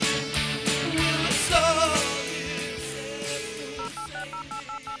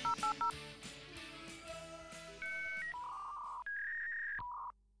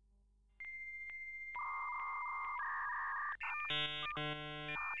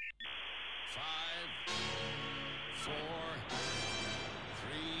4,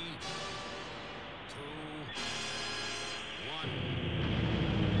 3, 2,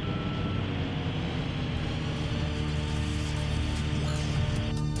 1.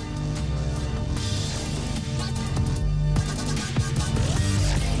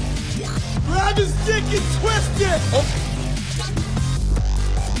 Grab his dick and twist it! Oh.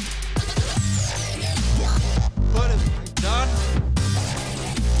 Put it done.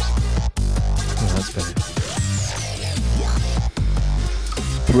 Oh, that's better.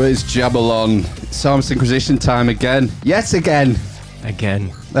 Praise Jabbalon. It's Psalms Inquisition time again. Yet again.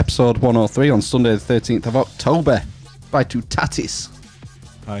 Again. Episode 103 on Sunday the 13th of October by Two Tatties.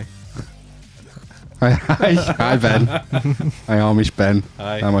 Hi. Hi Ben. Hi Amish Ben.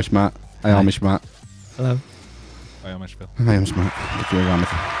 Hi. Hi Amish Matt. Hi Amish Matt. Hello. Hi, Amish Phil. Hi Amish Matt. If you're around,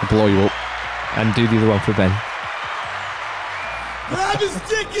 I'll blow you up. And do the other one for Ben. Grab his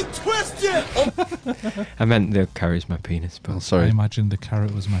dick and twist it! Oh. I meant the carrot's my penis, but Oh, I sorry. imagined the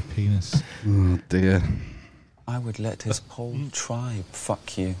carrot was my penis. Oh dear. I would let his whole tribe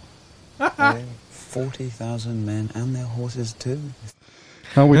fuck you. All 40,000 men and their horses too.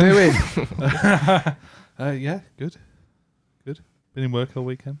 How we doing? Yeah, good. Good. Been in work all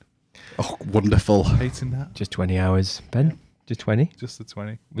weekend. Oh, wonderful. Hating that. just 20 hours. Ben? Just 20? Just the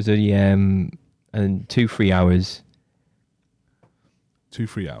 20. Was it and 2 3 hours? 2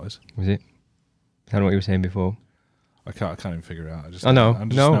 3 hours. Was it? I don't know what you were saying before. I can't even figure it out. I'm just no.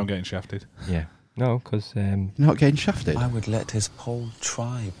 now getting shafted. Yeah. No, because You're not getting shafted? I would let his whole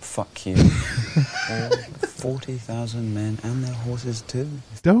tribe fuck you. All 40,000 men and their horses too.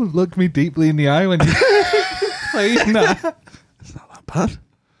 Don't look me deeply in the eye when you're playing that. It's not that bad.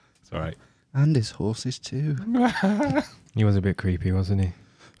 It's alright. And his horses too. he was a bit creepy, wasn't he?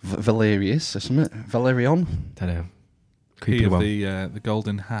 Valerius, isn't it? Valerion? Don't know. He Creepy of one. the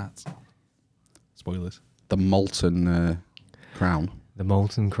golden hat. Spoilers. The molten crown. The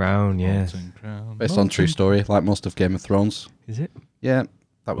Molten Crown, yes. Molten crown. Based on true story, like most of Game of Thrones. Is it? Yeah,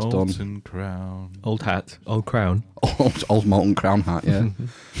 that was done. Molten crown. Old hat. Old crown. Old molten crown hat, yeah.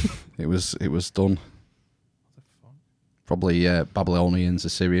 it was done. Probably Babylonians,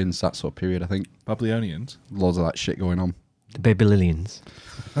 Assyrians, that sort of period, I think. Babylonians. Loads of that shit going on. The Babylonians.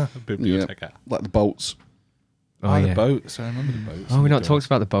 Biblioteca. Like the boats. Oh, The yeah. boats. I remember the boats. Oh, we've not talked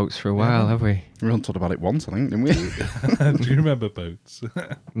about the boats for a while, have we? We only talked about it once, I think, didn't we? Do you remember boats?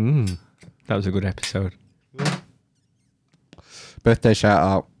 That was a good episode. Birthday shout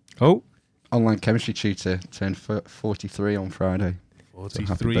out. Oh, Online chemistry tutor turned 43 on Friday.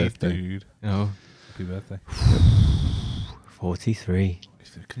 43, birthday. dude. oh, Happy birthday. 43.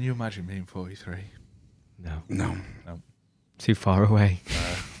 Can you imagine being 43? No, No. too far away.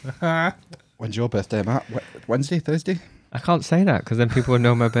 When's your birthday, Matt? Wednesday, Thursday? I can't say that because then people will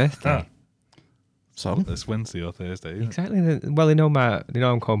know my birthday. So? It's Wednesday or Thursday, isn't it? Exactly. Well, they know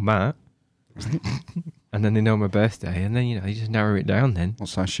I'm called Matt, and then they know my birthday, and then you just narrow it down. Then What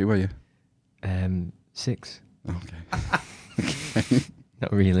size shoe are you? 6. Okay.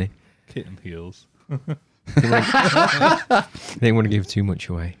 Not really. Kitten heels. They didn't want to give too much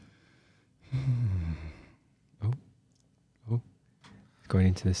away. Oh, going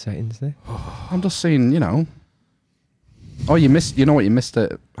into the settings there. I'm just saying, Oh, you missed. You know what you missed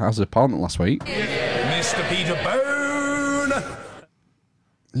at House of Parliament last week? Mr. Peter Bone!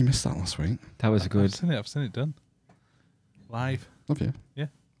 You missed that last week. That was good. I've seen it done. Live. Have you? Yeah.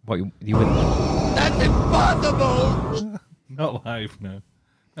 What you went? That's impossible! Not live, no.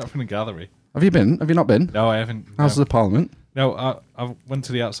 Not from the gallery. Have you been? Have you not been? No, I haven't. House No, of Parliament. no I went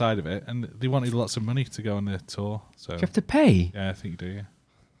to the outside of it, and they wanted lots of money to go on the tour. So Do you have to pay? yeah, I think you do, yeah.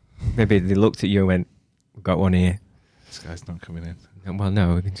 Maybe they looked at you and went, "We've got one here." This guy's not coming in. Well,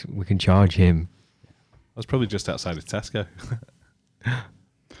 no, we can charge him. I was probably just outside of Tesco.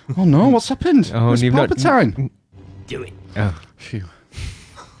 Oh no! What's happened? Oh, It's and you've not- Palpatine. Do it. Oh, Phew.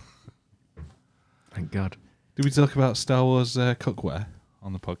 thank God. Did we talk about Star Wars cookware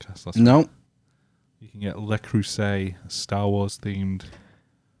on the podcast last week? No. You can get Le Creuset Star Wars themed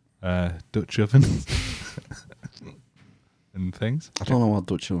Dutch oven and things. I don't know what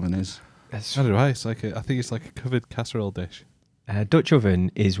Dutch oven is. How do I? I think it's like a covered casserole dish. Dutch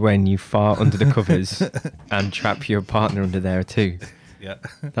oven is when you fart under the covers and trap your partner under there too. Yeah.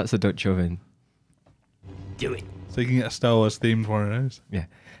 That's a Dutch oven. So you can get a Star Wars themed one of those. Yeah.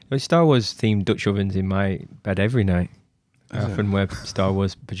 There's Star Wars themed Dutch ovens in my bed every night. I Is it? often wear Star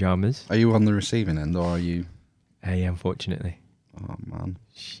Wars pajamas. Are you on the receiving end or are you? Yeah, unfortunately. Oh man.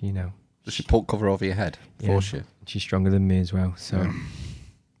 Does she pull cover over your head? Force you? She's stronger than me as well, so.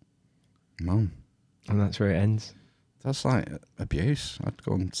 Man. And that's where it ends. That's like abuse. I'd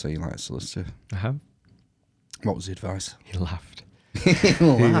go and see like a solicitor. I have. What was the advice? He laughed. It's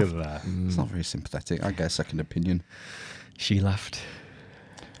not very sympathetic. I get a second opinion. She laughed.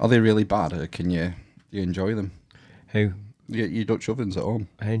 Are they really bad, or do you enjoy them? Who? You get your Dutch ovens at home.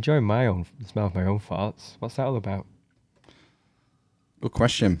 I enjoy the smell of my own farts. What's that all about? Good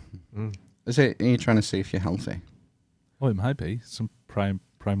question. Are you trying to see if you're healthy? Well, it might be some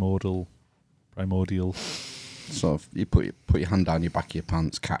primordial. Sort of, you put your hand down your back of your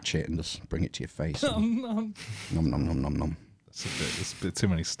pants, catch it, and just bring it to your face. Nom nom nom nom nom. There's a bit too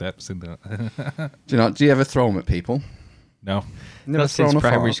many steps in that. Do you ever throw them at people? No. Never Not since thrown a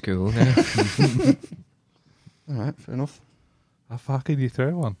primary fart? school. No. All right, fair enough. How far can you throw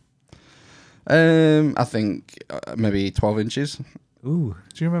one? I think maybe 12 inches. Ooh.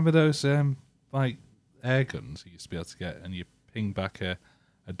 Do you remember those like air guns you used to be able to get, and you ping back a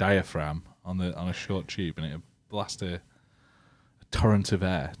diaphragm on a short tube, and it would blast a torrent of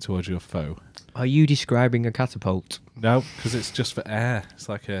air towards your foe? Are you describing a catapult? No, because it's just for air. It's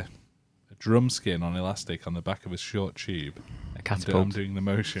like a drum skin on elastic on the back of a short tube. A catapult. I'm doing the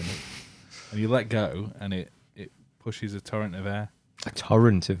motion, and you let go, and it pushes a torrent of air. A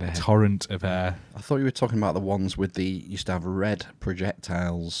torrent of air. Torrent of air. I thought you were talking about the ones with used to have red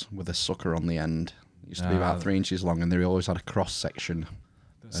projectiles with a sucker on the end. It used to be about 3 inches long, and they always had a cross section.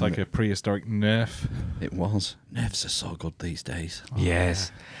 It's like a prehistoric Nerf. It was. Nerfs are so good these days.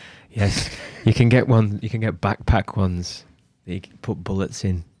 Yes. Yes. You can get backpack ones that you can put bullets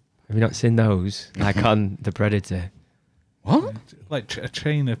in. Have you not seen those? Like on the Predator. What? Like a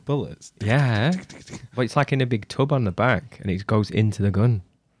chain of bullets. Yeah. But it's like in a big tub on the back and it goes into the gun.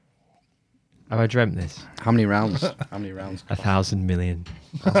 Have I dreamt this? How many rounds? How many rounds? 1,000 million.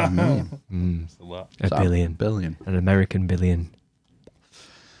 1,000 million. That's a lot. A billion. Billion. An American billion.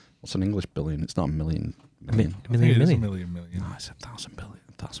 What's an English billion? It's not a million. A million. I think it is a Million. million. No, it's 1,000 billion.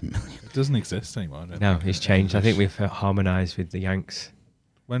 1,000 million. It doesn't exist anymore. I don't No, think. it's changed. I think we've harmonised with the Yanks.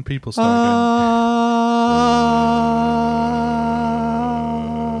 When people start getting...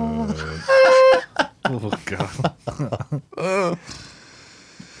 Oh, God.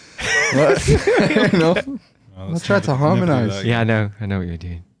 Enough. Oh, I tried to harmonise. Yeah, I know what you're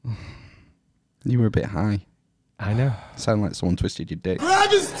doing. You were a bit high. I know. Sound like someone twisted your dick. Grab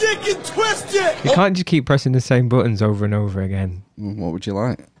his dick and twist it! You can't just keep pressing the same buttons over and over again. What would you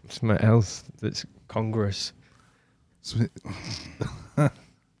like? Something else that's congruous. Something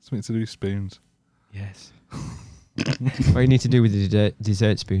to do with spoons. Yes. What you need to do with the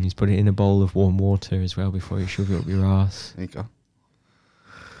dessert spoon is put it in a bowl of warm water as well before you shove it up your arse. There you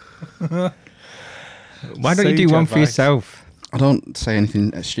go. Why don't you do Sage one for advice. yourself? I don't say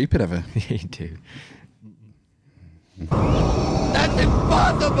anything stupid ever. You do. That's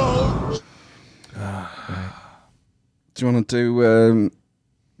impossible! Do you want to do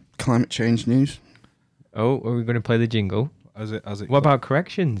climate change news? Oh, are we going to play the jingle? As it What about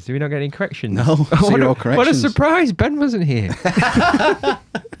corrections? Do we not get any corrections? No, What zero a corrections. surprise. Ben wasn't here.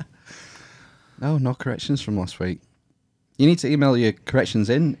 No corrections from last week. You need to email your corrections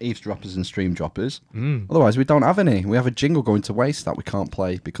in, eavesdroppers and stream droppers. Otherwise, we don't have any. We have a jingle going to waste that we can't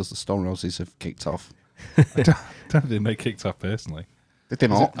play because the Stone Roses have kicked off. I don't think they kicked off personally. Did they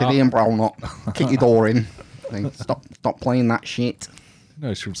not? Did Ian Brown not kick your door in? Think, Stop playing that shit.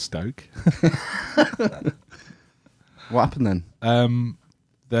 No, it's from Stoke. What happened then?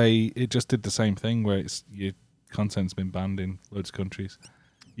 It just did the same thing where it's your content's been banned in loads of countries.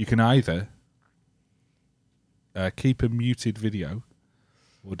 You can either keep a muted video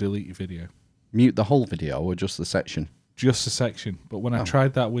or delete your video. Mute the whole video or just the section? Just a section. But when I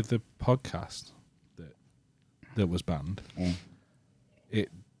tried that with the podcast that was banned, it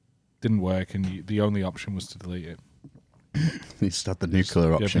didn't work, and the only option was to delete it. You just had the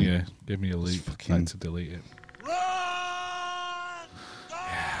nuclear Give option. me a leap fucking- to delete it. Run! Go!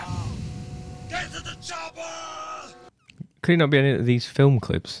 Get to the chopper! Could it not be any of these film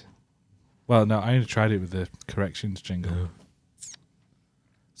clips? Well, no, I only tried it with the corrections jingle.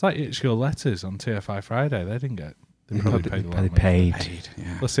 It's like It's Your Letters on TFI Friday. They didn't get... They probably paid a lot of money. paid.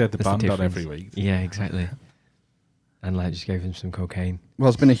 Yeah. Plus they had the That's the band on difference. every week. Yeah, exactly. And like just gave him some cocaine. Well,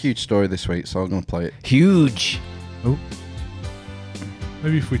 it's been a huge story this week, so I'm going to play it. Huge. Oh,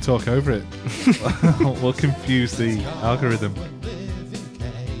 Maybe if we talk over it, we'll confuse the algorithm.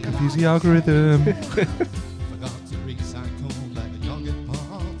 Confuse the algorithm.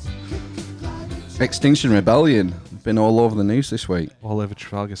 Extinction Rebellion. Been all over the news this week. All over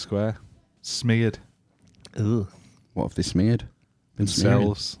Trafalgar Square. Smeared ugh. What have they smeared? Been smearing?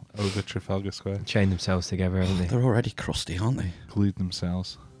 themselves over Trafalgar Square. Chained themselves together, haven't they? They're already crusty, aren't they? Glued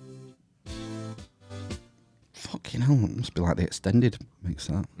themselves. Fucking hell, it must be like the extended makes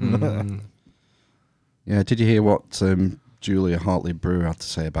that. Mm. Yeah, did you hear what Julia Hartley-Brewer had to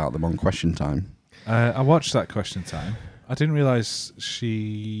say about them on Question Time? I watched that Question Time. I didn't realise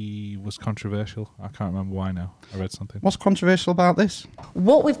she was controversial. I can't remember why now. I read something. What's controversial about this?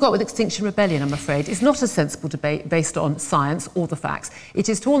 What we've got with Extinction Rebellion, I'm afraid, is not a sensible debate based on science or the facts. It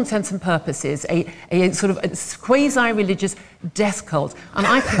is, to all intents and purposes, a sort of a quasi-religious death cult. And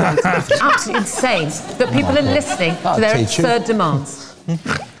I think it's absolutely insane that people are listening to their absurd demands.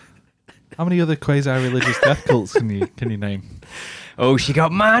 How many other quasi-religious death cults can you name? Oh, she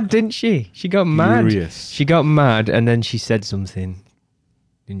got mad, didn't she? She got mad. Furious. She got mad, and then she said something,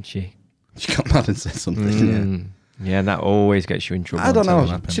 didn't she? She got mad and said something, Yeah, that always gets you in trouble. I don't know.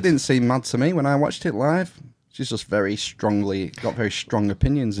 happens. She didn't seem mad to me when I watched it live. She's just got very strong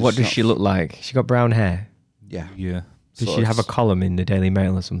opinions. What does she look like? She got brown hair. Yeah. Yeah. Does So she have a it's column in the Daily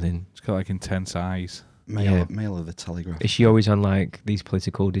Mail or something? She's got like intense eyes. Mail of the Telegraph. Is she always on like these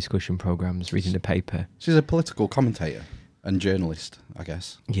political discussion programs, reading the paper? She's a political commentator and journalist, I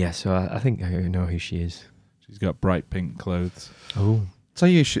guess. Yeah, so I think I know who she is. She's got bright pink clothes. Oh, Tell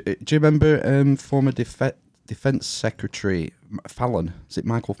you, do you remember former Defence Secretary Fallon? Is it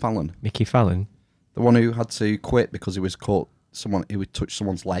Michael Fallon? Mickey Fallon The one who had to quit because he was caught he would touch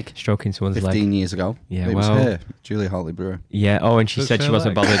someone's leg stroking someone's 15 leg. years ago. Yeah, it was well- her, Julia Hartley-Brewer. Yeah. Oh, and she Touched said she her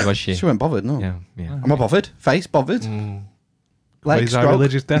wasn't leg. bothered, was she? She weren't bothered, no. Yeah, yeah. Am I bothered? Face bothered? Leg stroke?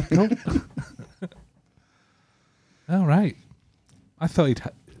 Quasi-religious death cult. Oh, right. I thought he'd...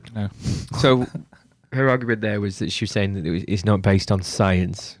 No. So her argument there was that she was saying that it's not based on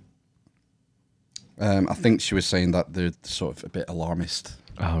science. I think she was saying that they're sort of a bit alarmist.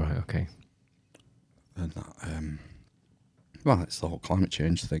 Oh, right, okay. And that, well, it's the whole climate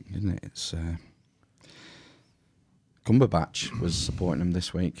change thing, isn't it? It's Cumberbatch was supporting him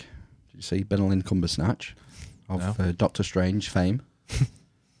this week. Did you see Benelin Cumbersnatch of Doctor Strange fame?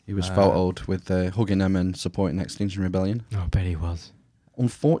 He was photoed with hugging them and supporting Extinction Rebellion. Oh, I bet he was.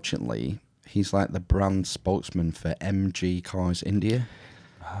 Unfortunately, he's like the brand spokesman for MG Cars India.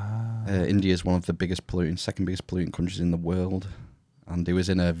 India is one of the second biggest polluting countries in the world. And he was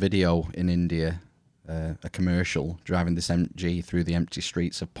in a video in India, a commercial, driving this MG through the empty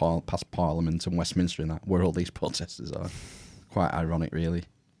streets of past Parliament and Westminster and that, where all these protesters are. Quite ironic, really.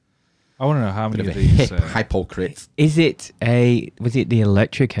 I want to know how Bit many of of a these... hip hypocrite. Was it the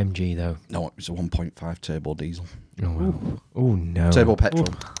electric MG though? No, it was a 1.5 turbo diesel. Oh, wow. Oh no. Turbo petrol.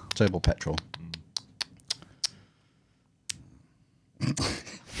 Turbo petrol.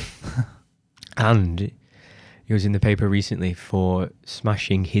 And he was in the paper recently for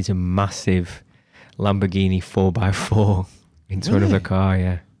smashing his massive Lamborghini 4x4 into another car,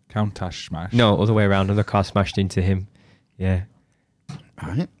 yeah. Countach smash. No, other way around. Another car smashed into him. Yeah.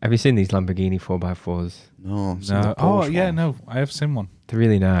 Right? Have you seen these Lamborghini 4x4s? No. it's No. the Oh, Porsche yeah, one. no. I have seen one. They're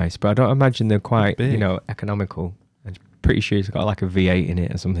really nice, but I don't imagine they're quite, big. economical. I'm pretty sure it's got like a V8 in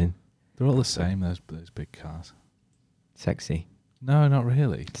it or something. They're all the same, those big cars. Sexy. No, not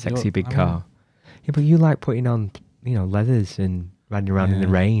really. Sexy You're- big I mean, car. Yeah, but you like putting on, leathers and riding around in the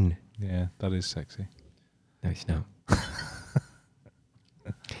Yeah. rain. Yeah, that is sexy. No, it's not. Do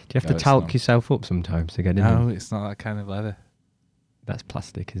you have No, to it's talc not. yourself up sometimes to get in No, them? it's not that kind of leather. That's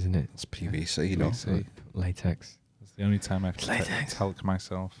plastic, isn't it? It's PVC, you know. PVC. Latex. It's the only time I can Latex. talc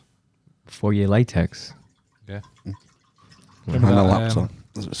myself. 4-year latex. Yeah. And Remember a that, laptop.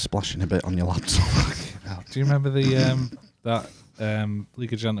 There's splashing a bit on your laptop. Do you remember the that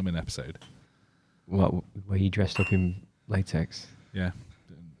League of Gentlemen episode? What? Were you dressed up in latex? Yeah,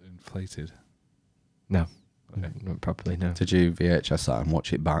 inflated. No. Okay. Not properly, no. Did you VHS that and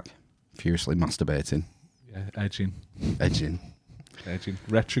watch it back? Furiously masturbating. Yeah, edging. Edging.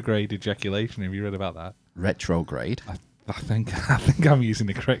 Retrograde ejaculation. Have you read about that? Retrograde. I think I'm using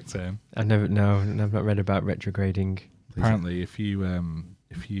the correct term. I've not read about retrograding. Apparently, if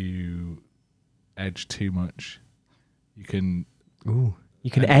you edge too much, you can. Ooh. You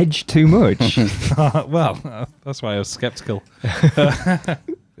can edge too much. Well, that's why I was skeptical.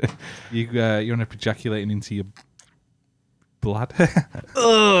 You end up ejaculating into your blood.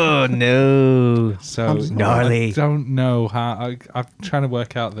 Oh, no. So Gnarly. I don't know how. I'm trying to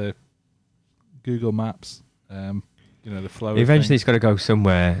work out the Google Maps. The flow. Eventually, it's of got to go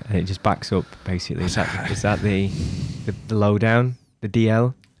somewhere, and it just backs up. Basically, is that the lowdown, the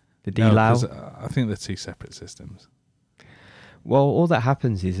DL, the things. No, DLOW? 'cause, I think they're two separate systems. Well, all that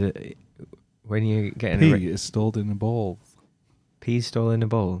happens is that when you get P is stored in a ball. pee's stall in a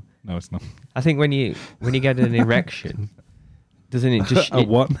bowl. No, it's not. I think when you get an erection, doesn't it just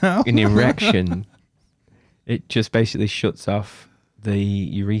What now? an erection? It just basically shuts off the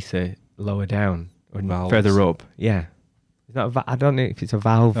urethra lower down or Valves. further up. Yeah, it's not. I don't know if it's a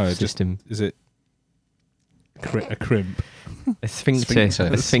valve No, it just- system. Is it A crimp A sphincter.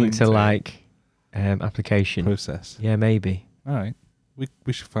 Sphincter. A sphincter-like application. process. Yeah, maybe. All right.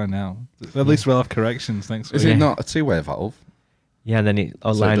 We should find out. At least we'll have corrections next Is week. it not a two-way valve? Yeah, and then it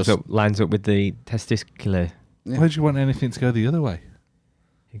all So lines up with the testicular. Yeah. Why do you want anything to go the other way?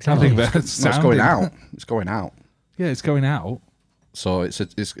 Exactly. Nothing about No, it's sounding. going out. It's going out. Yeah, it's going out. So it's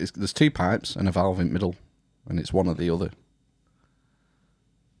there's two pipes and a valve in the middle, and it's one or the other.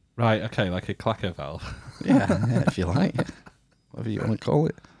 Right, okay, like a clacker valve. Yeah, if you like. Whatever you want to call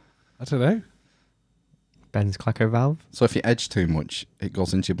it. I don't know. Ben's clacker valve. So if you edge too much, it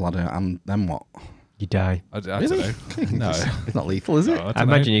goes into your bladder, and then what? You die. I don't Really? know. No. It's not lethal, is it? No, I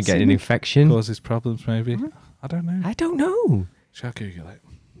imagine you're getting an infection. Causes problems, maybe. I don't know. I don't know. Shall I Google it?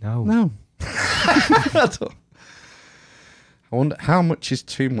 No. No. I wonder how much is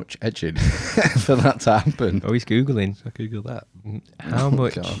too much edging for that to happen. Oh, he's Googling. Shall I Google that? How Oh,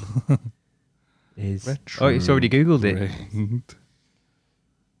 much God. is... Oh, it's already Googled it. Retrograde.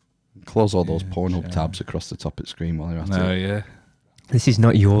 Close all those Yeah, Pornhub sure. tabs across the top of the screen while you're at No, it. yeah. This is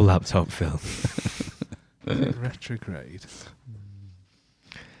not your laptop, Phil. Retrograde.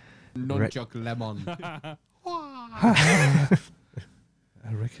 Nunchuck lemon.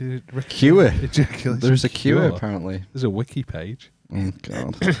 Cure. Ejaculation There's a cure, cure. apparently. There's a wiki page. Oh,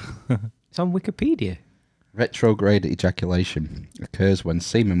 God. It's on Wikipedia. Retrograde ejaculation occurs when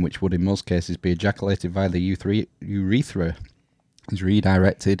semen, which would in most cases be ejaculated via the urethra, is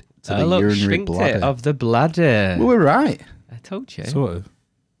redirected to the look, urinary sphincter bladder. of the bladder. We were right. I told you. Sort of.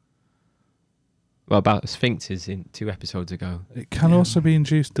 Well, about sphincters in 2 episodes ago. It can also be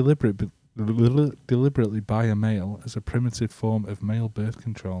induced deliberately by a male as a primitive form of male birth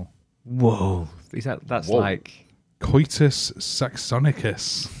control. Whoa. That's Whoa. like... Coitus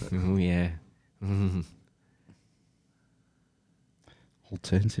saxonicus. Oh, yeah. Mm.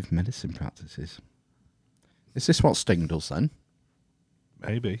 Alternative medicine practices. Is this what Sting does then?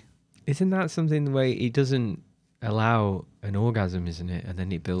 Maybe. Isn't that something where he doesn't allow an orgasm, isn't it? And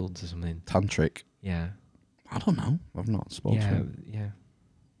then it builds or something. Tantric? Yeah. I don't know. I've not spoken to Yeah, him. yeah.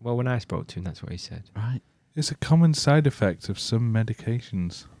 Well, when I spoke to him, that's what he said. Right. It's a common side effect of some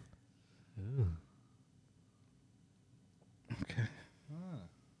medications. Okay.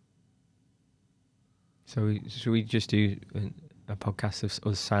 So should we just do a podcast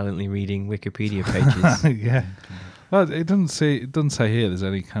of us silently reading Wikipedia pages? Yeah. Well, it doesn't say here there's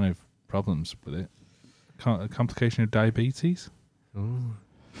any kind of problems with it. A complication of diabetes. Ooh.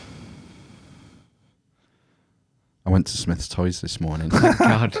 I went to Smith's Toys this morning,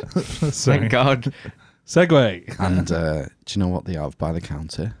 God. Sorry. Thank God. Segue. and do you know what they have by the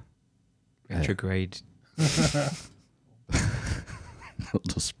counter? Retrograde.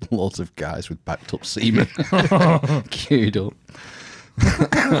 Just loads of guys with backed up semen queued up.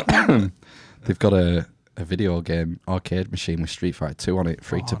 They've got a video game arcade machine with Street Fighter 2 on it,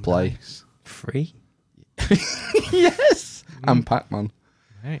 free to play. Nice. Free? Yes! And Pac-Man.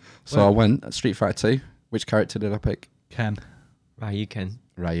 Right. So I went at Street Fighter 2. Which character did I pick? Ken. Right, you can.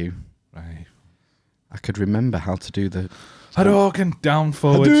 Ryu. Right. I could remember how to do the Hadouken. Down,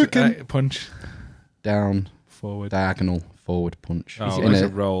 forward. Hadouken. Punch. down, Forward. diagonal, forward punch. Oh, In it's a- a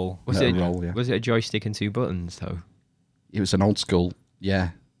roll. Was No, it, roll, yeah. was it a joystick and 2 buttons, though? It was an old school,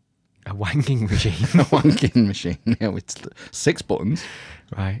 yeah, A wanking machine. a wanking machine. Yeah, with 6 buttons.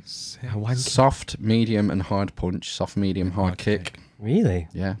 Right. A wanking. Soft, medium, and hard punch. Soft, medium, hard kick. Really?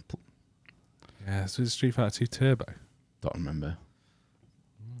 Yeah, Yeah, so it's Street Fighter 2 Turbo. don't remember.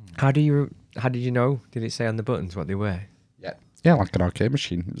 How did you know? Did it say on the buttons what they were? Yeah, like an arcade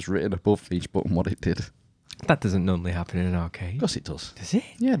machine. It was written above each button what it did. Of That doesn't normally happen in an arcade. course it does. Does it?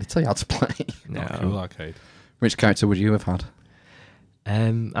 Yeah, they tell you how to play. Not a cool No. arcade. Which character would you have had?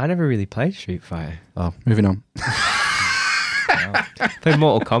 I never really played Street Fighter. Oh, moving on. Played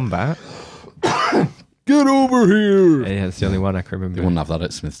Mortal Kombat. Get over here! Yeah, that's the only one I can They remember. wouldn't have that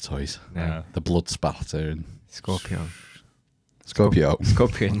at Smith's Toys. No. The blood spatter and Scorpion. Scorpio.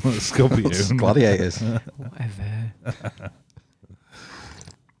 Scorpion. Scorpion. Gladiators. Whatever.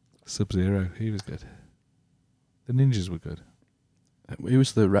 Sub-Zero. He was good. The ninjas were good. Who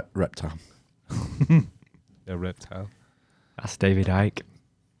was the reptile? Yeah, Reptile. That's David Icke.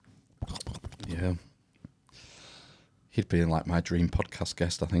 Yeah. He'd be like my dream podcast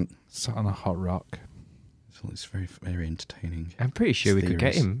guest, I think. Sat on a hot rock. So it's very, very entertaining. I'm pretty sure we could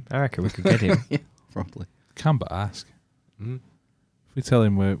get Theories. him. I reckon we could get him. Yeah, probably. Can but ask. Mm. If we tell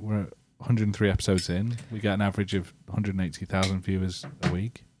him we're 103 episodes in, we get an average of 180,000 viewers a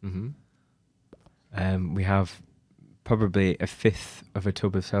week. We have probably a fifth of a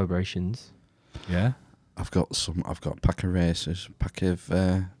tub of celebrations. Yeah. I've got a pack of racers, a pack of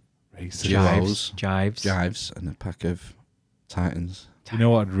Racist. Duos, Jives. Jives, and a pack of Titans. You know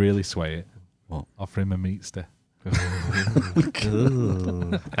what would really sway it? What? Offer him a meatster.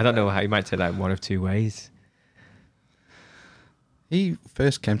 Ooh. I don't know how you might take that one of two ways. He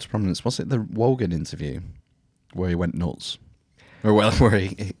first came to prominence, was it the Wogan interview where he went nuts? Or well, where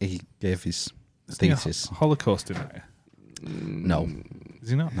he gave his Isn't he a thesis. Holocaust denier? No, Is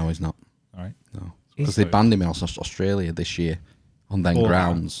he not? no, he's not. All right. No, He's- because they banned him in Australia this year on them For that.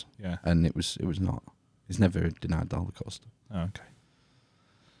 grounds, Yeah. and it was not. He's never denied the Holocaust. Oh, okay.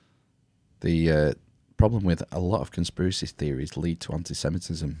 The problem with a lot of conspiracy theories lead to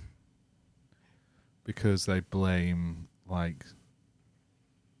anti-Semitism. Because they blame like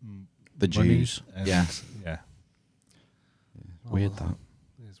The money Jews, and- yeah, yeah. weird that.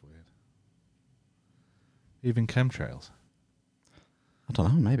 It is weird. Even chemtrails. I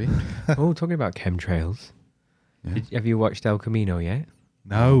don't know, maybe. Oh, talking about chemtrails. Yeah. Have you watched El Camino yet?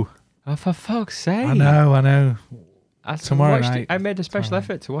 No. Oh, for fuck's sake. I know. I Tomorrow watched night. it. I made a special Tomorrow.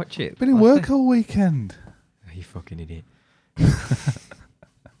 effort to watch it. Been in last work night. all weekend. Oh, you fucking idiot.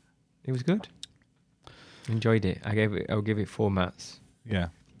 It was good. Enjoyed it. I'll give it 4 mats. Yeah.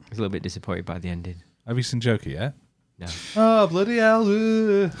 I was a little bit disappointed by the ending. Have you seen Joker yet? No. Oh, bloody hell.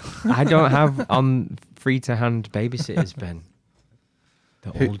 I don't have on free to hand babysitters, Ben.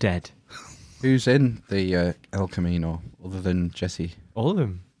 They're Who- all dead. Who's in the El Camino other than Jesse? All of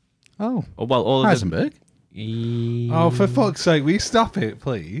them. Oh, Oh, well, all of them. Heisenberg. Oh, for fuck's sake, will you stop it,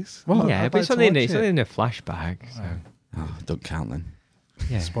 please? Well, I'd yeah, like but it's to only in, watch it's it. only in a flashback. So, Oh, don't count then.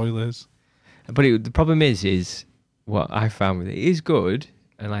 yeah. Spoilers. But the problem is what I found with it is good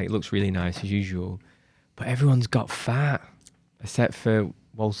and like it looks really nice as usual, but everyone's got fat except for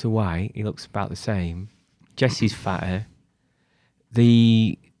Walter White. He looks about the same. Jesse's fatter.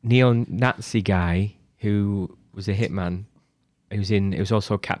 The neo-Nazi guy who was a hitman, it was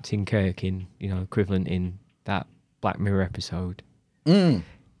also Captain Kirk in equivalent in that Black Mirror episode.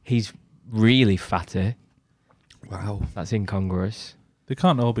 He's really fatter. Wow. That's incongruous. They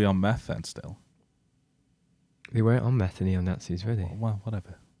can't all be on meth then still. They weren't on meth, the neo-Nazis, were they? Well,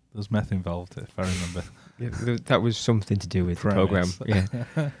 whatever. There's meth involved, if I remember. Yeah, that was something to do with the program. Premise.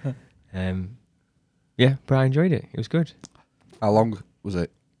 Yeah. Yeah, but I enjoyed it. It was good. How long was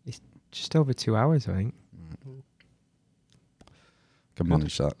it? Just over 2 hours, I think. Can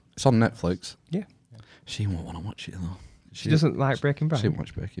manage that. It's on Netflix. Yeah. She won't want to watch it though. She doesn't like Breaking Bad. She didn't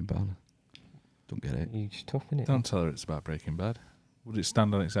watch Breaking Bad. Don't get it. You're just tough, innit? Don't tell her it's about Breaking Bad. Would it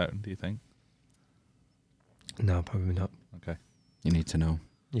stand on its own, do you think? No, probably not. Okay. You need to know.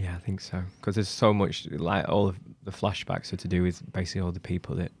 Yeah, I think so. Because there's so much, like all of the flashbacks are to do with basically all the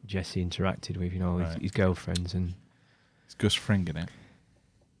people that Jesse interacted with, Right. his girlfriends and It's Gus Fring in it.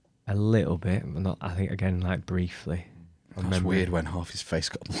 a little bit, but not, I think, again, like briefly. I That's remember- weird when half his face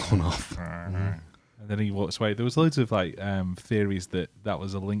got blown off. And then he walks away. There was loads of like theories that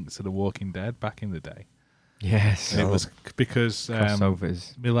was a link to The Walking Dead back in the day. Yes. And it was because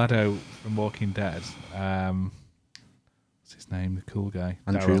Crossovers. Milado from Walking Dead, what's his name, the cool guy?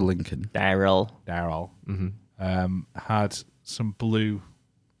 Andrew Daryl. Lincoln. Daryl. Daryl. Had some blue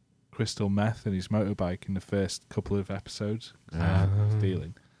crystal meth in his motorbike in the first couple of episodes.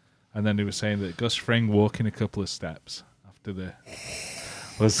 Stealing. And then he was saying that Gus Fring walking a couple of steps after the...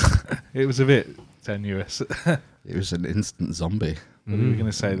 It was a bit tenuous. It was an instant zombie. But they were going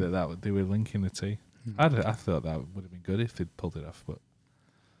to say that they were linking the two. I thought that would have been good if they'd pulled it off, but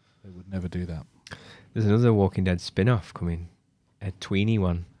they would never do that. There's another Walking Dead spin-off coming, a tweeny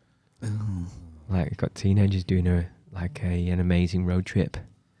one. Like, got teenagers doing an amazing road trip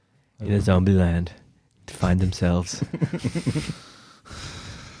in a zombie land to find themselves.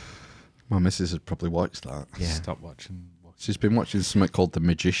 My missus has probably watched that. Yeah. Stop watching. She's been watching something called The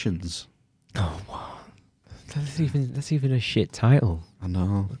Magicians. Oh, wow. That's even a shit title. I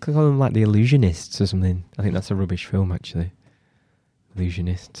know. I could call them like The Illusionists or something. I think that's a rubbish film, actually.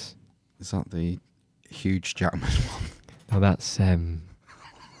 Illusionists. Is that the huge Jackman one? Oh, that's, The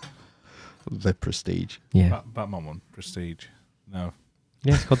Prestige. yeah. Batman one, Prestige. No.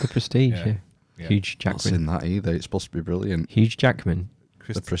 Yeah, it's called The Prestige, Yeah. yeah. Yeah. Huge Not Jackman. seen that either. It's supposed to be brilliant. Hugh Jackman.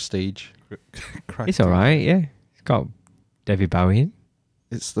 The Prestige. It's alright, yeah. It's got David Bowie in.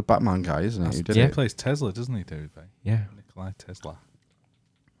 It's the Batman guy, isn't it? Who did He Yeah. it? plays Tesla, doesn't he, David Bay? Yeah. Nikolai Tesla.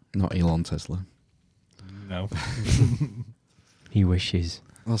 Not Elon Tesla. No. He wishes.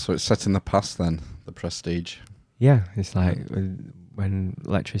 Oh, so it's set in the past then, The Prestige. Yeah, it's like when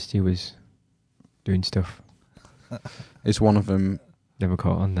electricity was doing stuff. Is one of them... Never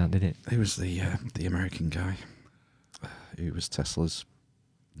caught on that, did it? Who was the American guy? Who was Tesla's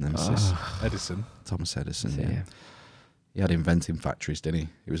nemesis? Edison. Thomas Edison, So, yeah. He had inventing factories, didn't he?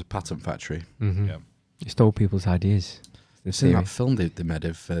 It was a patent factory. Mm-hmm. Yeah. He stole people's ideas. The Seen theory. that film they made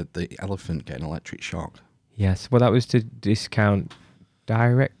of the elephant getting electric shock? Yes. Well, that was to discount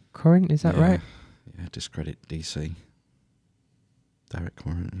direct current. Is that Yeah. right? Yeah, discredit DC. Direct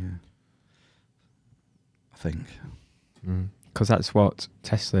current, yeah. I think. Because that's what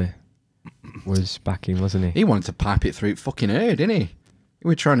Tesla was backing, wasn't he? He wanted to pipe it through fucking air, didn't he? He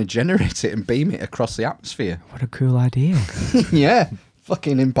was trying to generate it and beam it across the atmosphere. What a cool idea. Yeah.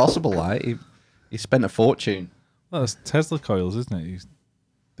 Fucking impossible, like. He spent a fortune. Well, it's Tesla coils, isn't it? He's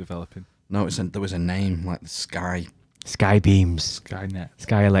developing. No, there was a name like the Sky. Sky beams. Skynet.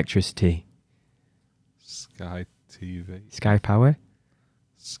 Sky electricity. Sky TV. Sky power.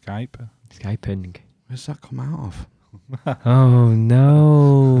 Skype. Sky ping. Where's that come out of? Oh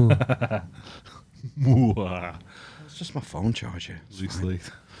no. It's just my phone charger. It's Loose fine.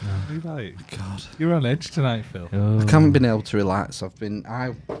 leaf. What are you like? God. You're on edge tonight, Phil. Oh. I haven't been able to relax.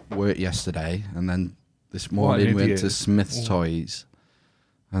 I worked yesterday and then this morning went idiot. to Smith's Toys.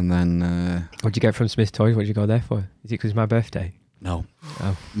 And then, What'd you get from Smith Toys? What'd you go there for? Is it because it's my birthday? no.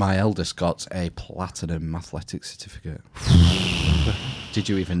 Oh. My eldest got a platinum Mathletics certificate. Did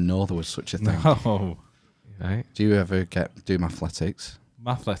you even know there was such a thing? No. Right. Do you ever do Mathletics?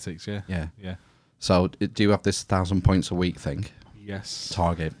 Mathletics, yeah. Yeah. Yeah. So do you have this 1,000 points a week thing? Yes.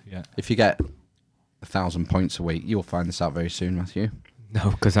 Target. Yeah. If you get 1,000 points a week, you'll find this out very soon, Matthew.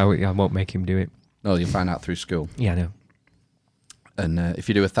 No, because I won't make him do it. No, you'll find out through school. Yeah, no. And if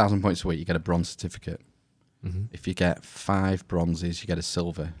you do 1,000 points a week, you get a bronze certificate. Mm-hmm. If you get 5 bronzes, you get a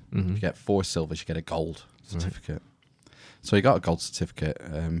silver. If you get 4 silvers, you get a gold certificate. So he got a gold certificate,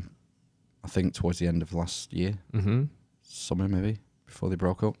 I think, towards the end of last year. Mm-hmm. Summer, maybe, before they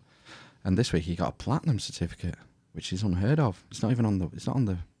broke up. And this week he got a platinum certificate, which is unheard of. It's not even on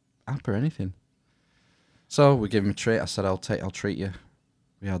the app or anything. So we gave him a treat. I said, I'll treat you.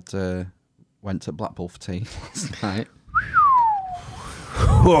 We had went to Blackpool for tea last night.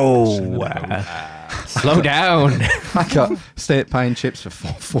 Whoa. Slow down. I got steak pie and chips for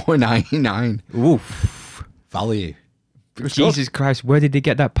 $4.99. Oof. Value. It was Jesus Christ, where did they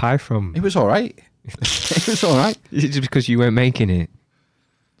get that pie from? It was all right. It was all right. Is it just because you weren't making it?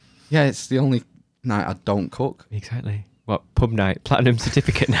 Yeah, it's the only night I don't cook. Exactly. What, pub night? Platinum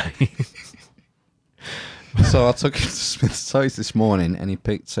certificate night? So I took him to Smith's Toys this morning and he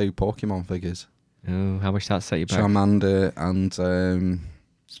picked 2 Pokemon figures. Oh, how much that set you back? Charmander and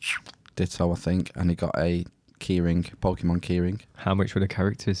Ditto, I think. And he got a keyring, Pokemon keyring. How much were the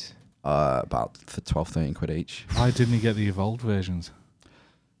characters? About for 12-13 quid each. Why didn't he get the evolved versions?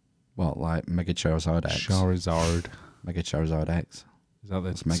 What, like Mega Charizard X? Charizard. Mega Charizard X. Is that the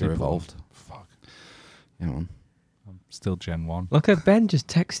It's Mega super Evolved. one? Fuck. Yeah, man. I'm still Gen 1. Look at Ben just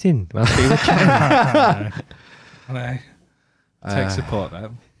texting. whilst we were chatting. I know. Tech support,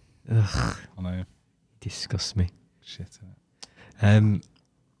 that. Ugh, I know. disgusts me. Shit, innit?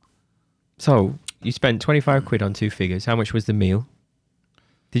 So, you spent 25 quid on 2 figures. How much was the meal?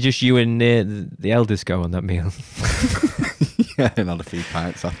 Did just you and the eldest go on that meal? Yeah, and had a few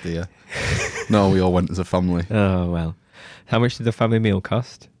pints after you. No, we all went as a family. Oh, well. How much did the family meal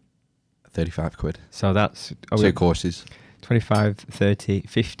cost? 35 quid. So that's 2 courses. 25, 30,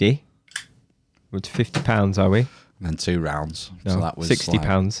 50. We're to £50, are we? And then 2 rounds. No, So that was £60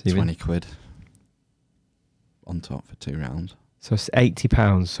 like even. 20 quid. On top for 2 rounds. So it's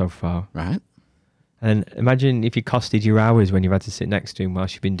 £80 so far. Right? And imagine if you costed your hours when you've had to sit next to him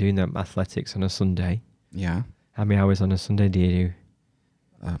whilst you've been doing that Mathletics on a Sunday. Yeah. How many hours on a Sunday do you do?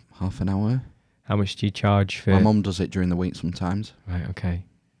 Half an hour. How much do you charge for... My mum does it during the week sometimes. Right, okay.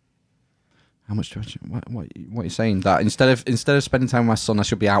 How much do I... What are you saying? That instead of spending time with my son, I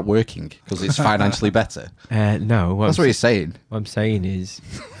should be out working because it's financially better? No. That's what you're saying. What I'm saying is,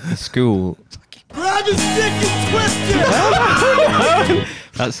 the school... Grab his dick and twist it!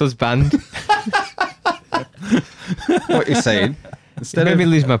 That's us banned. What you're saying. It made me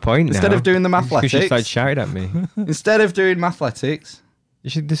lose my point now. Instead of doing the Because you started Mathletics... shouting at me. Instead of doing Mathletics...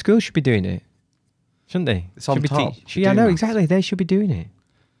 The school should be doing it. Shouldn't they? It's on Should be top. Yeah, I know, Doing exactly. They should be doing it.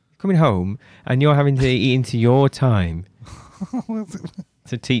 Coming home and you're having to eat into your time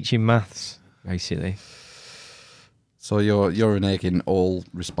to teach him maths, basically. So you're reneging all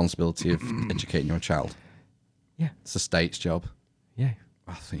responsibility of educating your child. Yeah. It's the state's job. Yeah.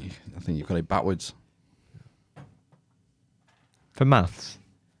 I think you've got it backwards. For maths.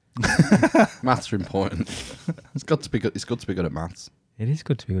 Maths are important. It's got to be good. It's good to be good at maths. It is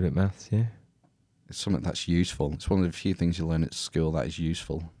good to be good at maths, yeah. It's something that's useful. It's one of the few things you learn at school that is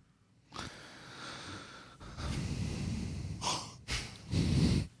useful.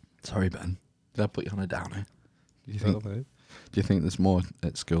 Sorry, Ben. Did I put you on a downer? Do you think there's more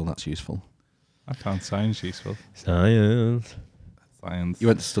at school that's useful? I found science useful. Science. Science. You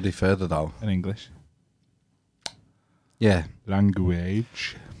went to study further though. in English. Yeah.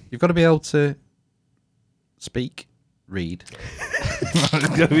 Language. You've got to be able to speak, read.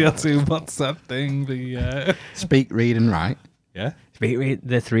 Gotta be able to, what's that thing? Speak, read, and write. Yeah.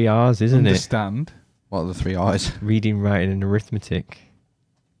 The 3 R's, isn't Understand, What are the 3 R's? it? Reading, writing, and arithmetic.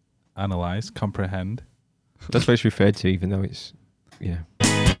 analyze, comprehend. That's what it's referred to, even though it's,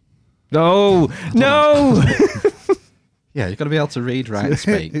 No! No! Yeah, you've got to be able to read, write, and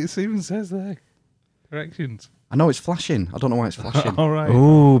speak. It even says there. Corrections. I know it's flashing. I don't know why it's flashing. All right.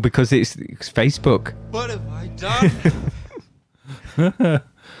 Oh, because it's Facebook. What have I done?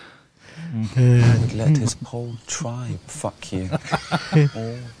 I would let his whole tribe fuck you.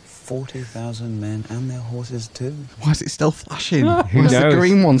 All 40,000 men and their horses too. Why is it still flashing? Who Why is the knows?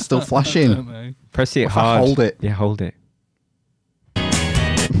 green one still I flashing? don't know. Press it If I hard. hold it? Yeah, hold it.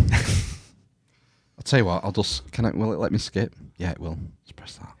 I'll tell you what, I'll just... Will it let me skip? Yeah, it will. Let's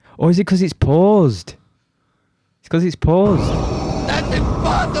press that. Or is it because it's paused? It's because it's paused. That's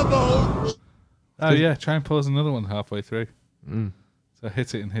impossible! Oh, yeah. Try and pause another one halfway through. Mm. So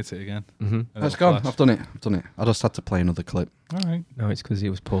hit it and hit it again. Mm-hmm. And Oh, it's it'll gone. flash. I've done it. I just had to play another clip. All right. No, it's because it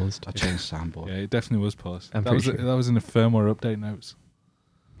was paused. I changed soundboard. Yeah, it definitely was paused. I'm That was, pretty sure. that was in the firmware update notes.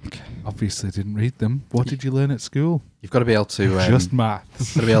 Okay. Obviously didn't read them. What did you learn at school? You've got to be able to... Just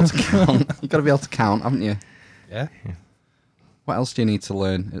maths. got to be able to count. You've got to be able to count, haven't you? Yeah. What else do you need to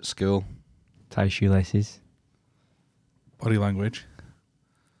learn at school? Tie shoelaces. Body language.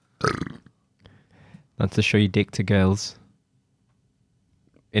 Not to show your dick to girls.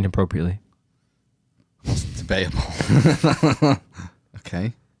 Inappropriately. That's debatable.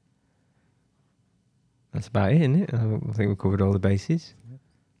 Okay. That's about it, isn't it? I think we've covered all the bases.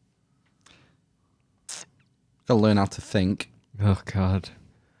 Got to learn how to think. Oh, God.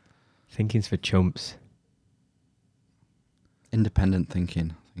 Thinking's for chumps. Independent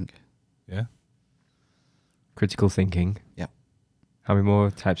thinking, I think. Yeah. Critical thinking. Yep. How many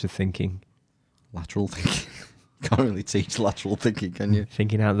more types of thinking? Lateral thinking. Can't really teach lateral thinking, can you?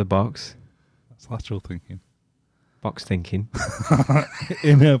 Thinking out of the box. That's lateral thinking. Box thinking.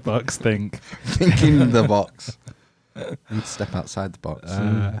 Inner box think. Thinking in the box. You need to step outside the box.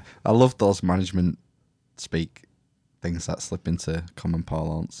 I love those management speak things that slip into common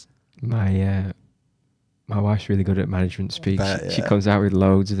parlance. My wife's really good at management speak. Bet, She yeah. comes out with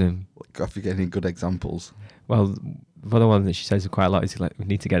loads of them. If you get any good examples. Well, the other one that she says quite a lot is like, we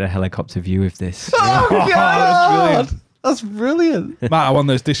need to get a helicopter view of this. Oh, God! That's brilliant. Matt, I want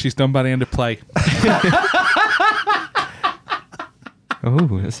those dishes done by the end of play.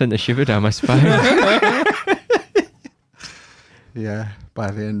 Oh, that sent a shiver down my spine. Yeah, by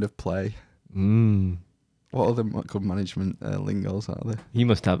the end of play. What other good management lingos are there? You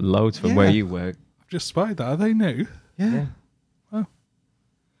must have loads from Yeah. where you work. I've just spied that. Are they new? Yeah.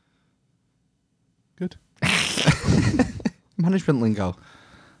 Good. Management lingo.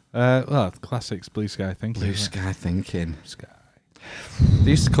 Well, classics, blue sky thinking. Blue isn't it? sky thinking. Sky.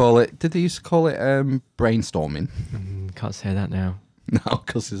 They used to call it... Did they used to call it brainstorming? Can't say that now. No,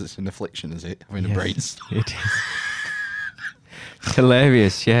 because it's an affliction, is it? Having a Yes, brainstorm. It is. It's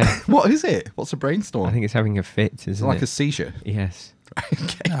hilarious, yeah. What is it? What's a brainstorm? I think it's having a fit, Is isn't it like it? a seizure? Yes.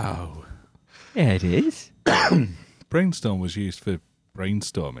 Okay. No. Yeah, it is. Brainstorm was used for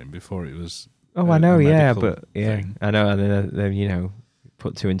brainstorming before it was. Oh, a- I know, a yeah, medical but yeah, thing. I know. And then,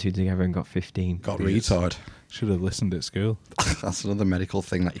 put 2 and 2 together and got 15. Got Yes. retard. Should have listened at school. That's another medical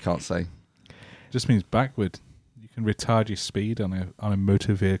thing that you can't say. Just means backward. You can retard your speed on a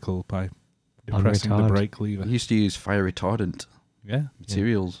motor vehicle by depressing the retard. brake lever. I used to use fire retardant Yeah.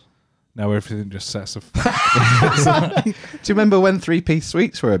 materials. Now everything just sets a. Do you remember when 3-piece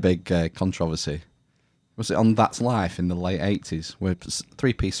suites were a big controversy? Was it on That's Life in the late 80s where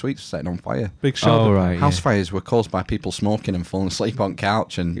 3-piece suites were setting on fire? Big shoulder. Oh, right. House fires were caused by people smoking and falling asleep on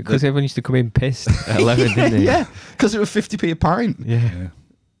couch. And Because everyone used to come in pissed at 11, didn't they? yeah, because it was 50p a pint. Yeah. Yeah.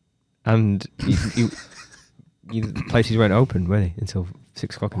 And places weren't open, were they? Until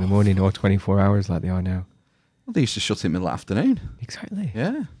 6 o'clock in the morning or 24 hours like they are now. Well, they used to shut it in the middle of the afternoon. Exactly.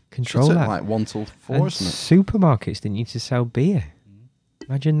 Yeah. Control Shut it that. like 1 till 4 And or something. supermarkets didn't used to sell beer.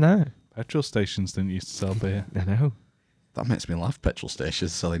 Imagine that. Petrol stations didn't used to sell beer. I know. That makes me laugh, petrol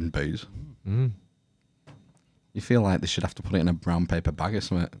stations selling booze. Mm. You feel like they should have to put it in a brown paper bag or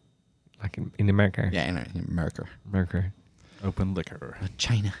something. Like in America. Yeah, in America. America. Open liquor.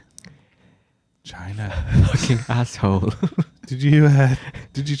 China. China. Fucking asshole. Did you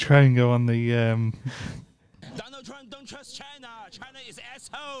try and go on the Donald Trump don't trust China. China is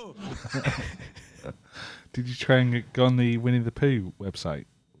asshole. Did you try and go on the Winnie the Pooh website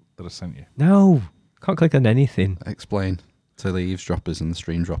that I sent you? No, can't click on anything. Explain to the eavesdroppers and the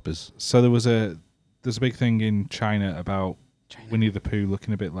stream droppers. So there's a big thing in China about Winnie the Pooh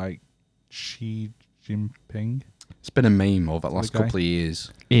looking a bit like Xi Jinping. It's been a meme over the last guy? couple of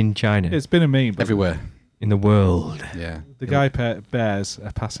years. In China, It's been a meme. But Everywhere. in the world. Yeah. the guy bears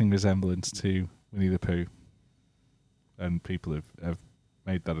a passing resemblance to Winnie the Pooh. And people have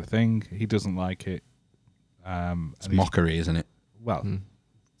made that a thing. He doesn't like it. It's and mockery, isn't it? well,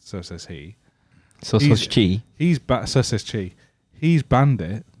 so says he. So He's- Chi. So says Chi. He's banned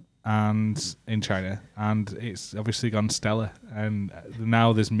it and in China, and it's obviously gone stellar. And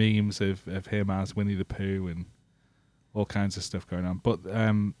now there's memes of him as Winnie the Pooh and all kinds of stuff going on. But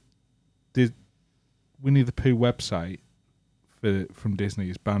the Winnie the Pooh website from Disney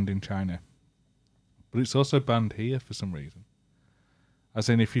is banned in China, but it's also banned here for some reason. As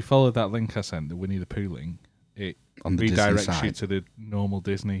in, if you follow that link I sent, the Winnie the Pooh link, it On the Disney redirects you side. to the normal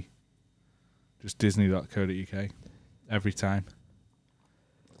Disney, just disney.co.uk every time.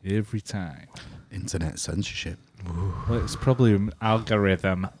 Every time. Internet censorship. Well, it's probably an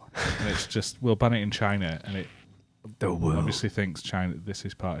algorithm. And it's just, we'll ban it in China, and it The world. obviously thinks China. This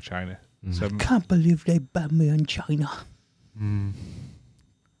is part of China. So Can't believe they banned me on China.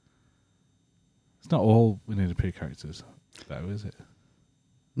 it's not all Winnie the Pooh characters, though, is it?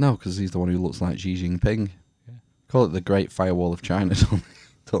 No, because he's the one who looks like Xi Jinping. Yeah. Call it the Great Firewall of China,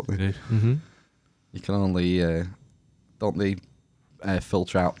 don't they? Mm-hmm. You can only don't they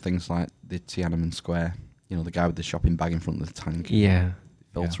filter out things like the Tiananmen Square. You know, the guy with the shopping bag in front of the tank. Yeah.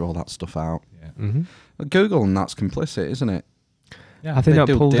 Filter all that stuff out. Yeah. Mm-hmm. But Google and that's complicit, isn't it? Yeah. Have they They not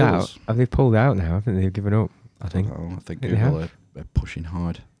do pulled deals. out? Have they pulled out now? Haven't they? They've given up. I think. I think Think they Google are pushing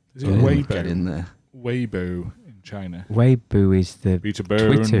hard. Is it Yeah. Weibo? Get in there. Weibo in China. Weibo is the Beta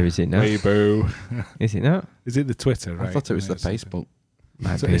Bone, Twitter, is it now? Weibo. Is it not? Is it the Twitter, right? I thought it was the Yeah, it's- Facebook.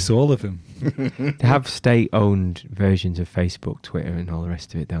 Might So be. it's all of them. They have state-owned versions of Facebook, Twitter, and all the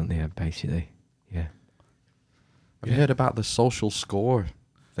rest of it, don't they? Basically, yeah. Have you heard about the social score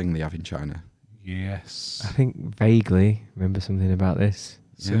thing they have in China? Yes. I think vaguely remember something about this.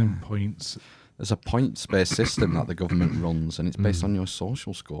 Certain points. There's a points-based system that the government runs, and it's based on your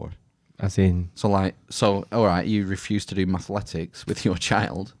social score. As in, So, all right, you refuse to do Mathletics with your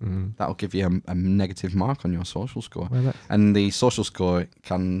child, that'll give you a negative mark on your social score. Well, that's- And the social score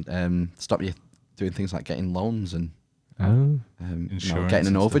can stop you doing things like getting loans and Insurance getting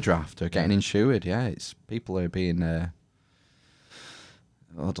an and stuff. overdraft or getting insured. Yeah, it's people are being. I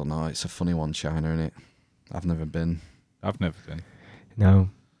don't know. It's a funny one, China, isn't it? I've never been. I've never been. no,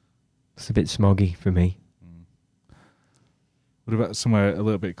 it's a bit smoggy for me. What about somewhere a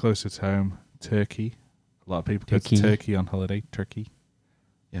little bit closer to home? Turkey. A lot of people go Turkey. to Turkey on holiday. Turkey.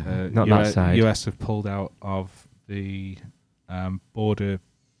 Yeah, Not that side. US have pulled out of the border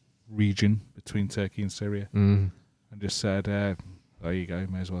region between Turkey and Syria Mm. and just said, there you go,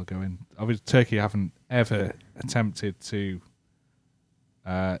 may as well go in. Obviously, Turkey haven't ever attempted to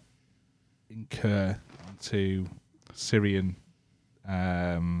incur onto Syrian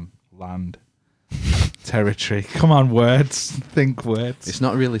land, territory. Come on, words. Think words. it's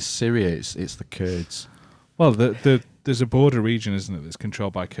not really Syria. It's the Kurds. Well, there's a border region, isn't it, that's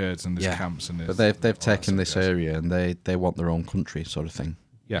controlled by Kurds and there's camps and But there's they've all that taken stuff, this yes. area and they want their own country, sort of thing.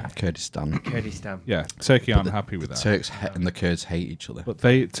 Yeah, Kurdistan. Kurdistan. yeah. Turkey aren't the- happy with The that. Turks and the Kurds hate each other. But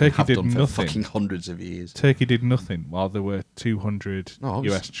And Turkey have did done for nothing. fucking hundreds of years. Turkey did nothing while there were 200 No,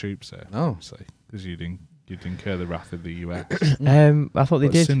 obviously. US troops there. No. Obviously, because you'd incur the wrath of the US. I thought they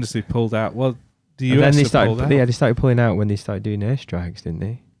But as did. soon as they pulled out, well, the And US then they have started. pulled out. Yeah, they started pulling out when they started doing airstrikes, didn't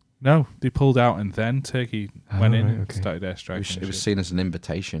they? No, they pulled out and then Turkey Oh, went in right, and okay. started airstriking. It was seen as an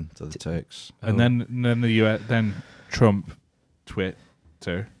invitation to the Turks. And then the US, then Trump Twitter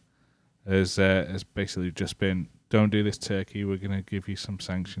has basically just been, don't do this, Turkey. We're going to give you some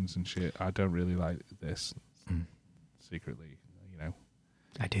sanctions and shit. I don't really like this. Secretly,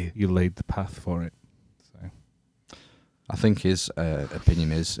 I do. you laid the path for it. So I think his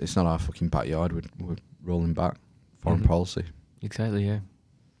opinion is it's not our fucking backyard. We're rolling back foreign Mhm. policy. Exactly. Yeah.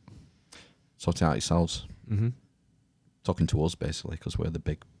 Sort it out yourselves. Mm-hmm. Talking to us basically because we're the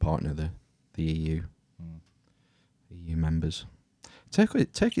big partner, the EU, EU members.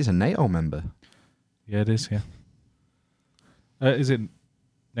 Turkey's a NATO member. yeah, it is. Yeah. Is it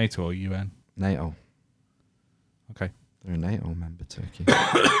NATO or UN? NATO. Okay. They're a NATO member, Turkey.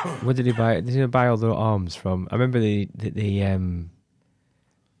 Where did he buy? Did he buy all the arms from? I remember the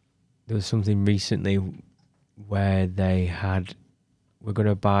there was something recently where they were going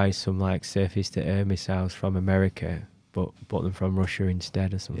to buy some like surface to air missiles from America, but bought them from Russia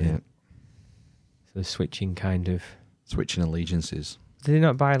instead or something. Yeah. So switching kind of. Switching allegiances. Did they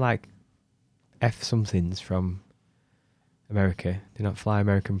not buy like F somethings from America? Did they not fly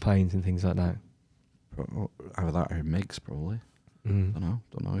American planes and things like that? Either that or MiGs, probably. Mm.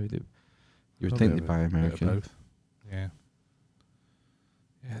 Don't know. You would Probably think a they'd buy bit of American. both. Yeah.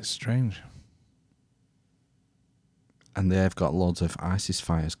 Yeah, it's strange. And they've got loads of ISIS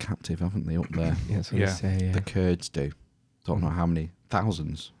fighters captive, haven't they, up there? Yeah, that's what Yeah. they say. Yeah. The Kurds do. Don't know how many.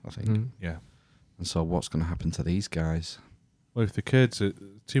 Thousands, I think. Mm. Yeah. And so what's going to happen to these guys? Well, if the Kurds are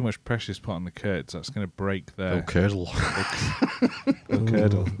too much pressure is put on the Kurds, that's going to break their They'll curdle. they'll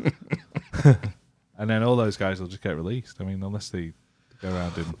curdle. And then all those guys will just get released. I mean, unless they go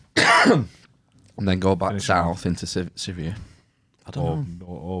around And then go back Finish them south into Syria. I don't know.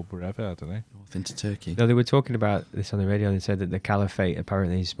 or wherever, I don't know. North into Turkey. No, they were talking about this on the radio and they said that the caliphate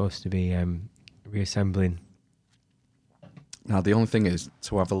apparently is supposed to be reassembling. Now, the only thing is,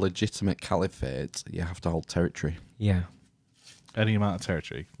 to have a legitimate caliphate, you have to hold territory. Yeah. Any amount of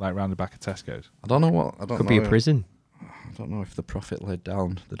territory, like round the back of Tesco's. I don't know what... I don't Could know. be a prison. I don't know if the Prophet laid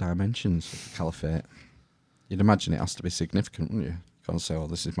down the dimensions of the caliphate. You'd imagine it has to be significant, wouldn't you? You can't say, oh,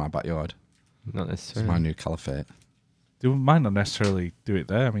 this is my backyard. Not This is necessarily. my new caliphate. They might not necessarily do it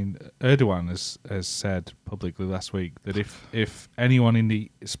there. I mean, Erdogan has said publicly last week that if anyone in the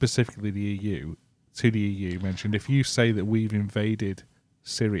specifically the EU mentioned, if you say that we've invaded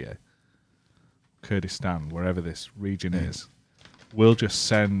Syria, Kurdistan, wherever this region is, we'll just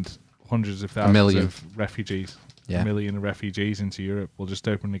send hundreds of thousands million. of refugees, Yeah. a million refugees into Europe. We'll just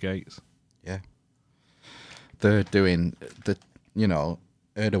open the gates. Yeah. They're doing...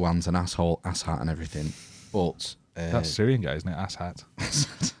 Erdogan's an asshole, asshat and everything. But... That's Syrian guy, isn't it?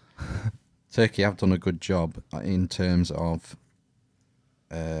 Asshat. Turkey have done a good job in terms of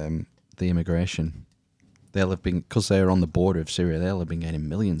the immigration. They'll have been, because they're on the border of Syria, they'll have been getting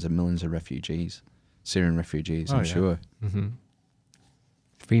millions and millions of refugees, Syrian refugees, Oh, I'm yeah. sure. Mm-hmm.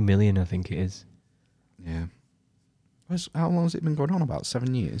 3 million, I think it is. Yeah. How long has it been going on? About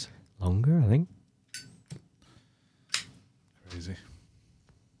 7 years? Longer, I think. Crazy.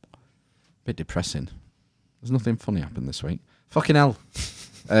 Bit depressing. There's nothing funny happened this week. Fucking hell.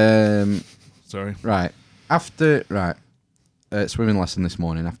 Sorry. Right. Swimming lesson this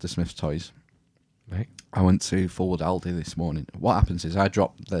morning after Smith's Toys. Right. I went to Forward Aldi this morning. What happens is I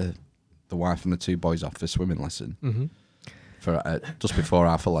drop the wife and the two boys off for swimming lesson Mm-hmm. for just before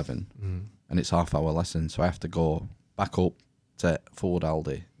 11:30, Mm. and it's half-hour lesson, so I have to go back up to Forward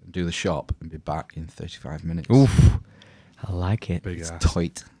Aldi and do the shop and be back in 35 minutes. Oof. I like it. Big It's ass.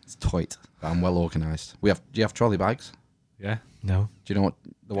 tight. It's tight. But I'm well organised. Do you have trolley bags? Yeah. No. Do you know what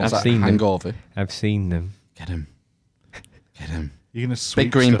the ones I've that seen hang them. over? I've seen them. Get him. Get him. You're gonna sweep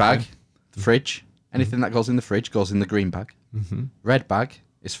Big green stuff bag. in? Fridge. Anything that goes in the fridge goes in the green bag. Mm-hmm. Red bag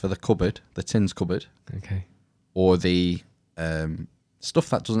is for the cupboard, the tins cupboard, Okay. or the stuff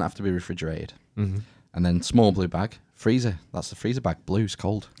that doesn't have to be refrigerated. Mm-hmm. And then small blue bag, freezer. That's the freezer bag. Blue's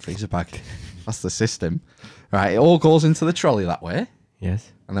cold. Freezer bag. That's the system. Right, it all goes into the trolley that way.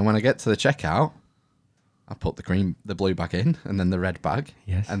 Yes. And then when I get to the checkout, I put the blue bag in, and then the red bag.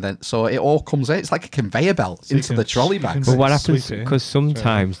 Yes. And then, so it all comes out. It's like a conveyor belt So you into can- the trolley you bags. can But what Like, happens, sweep it in. because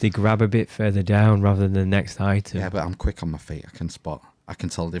sometimes they grab a bit further down rather than the next item. Yeah, but I'm quick on my feet. I can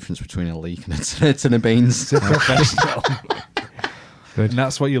tell the difference between a leek and a tin of beans. Good. And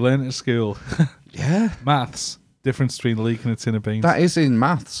that's what you learn at school. Yeah. Maths. Difference between a leek and a tin of beans. That is in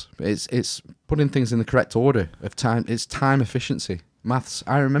maths. It's putting things in the correct order of time. It's time efficiency. Maths.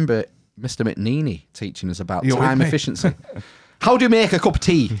 I remember Mr. McNeely teaching us about You're with time me. efficiency. How do you make a cup of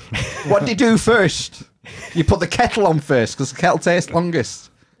tea? What do you do first? You put the kettle on first because the kettle tastes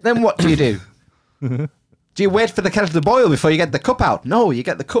longest. Then what do you do? Do you wait for the kettle to boil before you get the cup out? No, you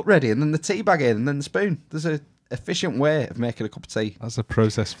get the cup ready and then the tea bag in and then the spoon. There's a efficient way of making a cup of tea. That's a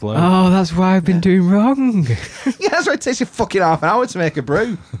process flow. Oh, that's why I've been doing wrong. Yeah, that's why it takes you fucking half an hour to make a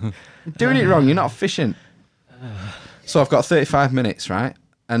brew. You're doing it wrong. You're not efficient. So I've got 35 minutes, right?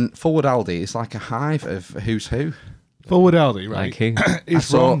 And Forward Aldi is like a hive of who's who. Forward Aldi, right? Like who? It's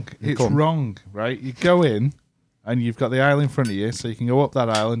saw- wrong. It's Come. wrong, right? You go in and you've got the aisle in front of you, so you can go up that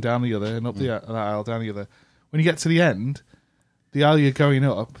aisle and down the other, and up that aisle, down the other. When you get to the end, the aisle you're going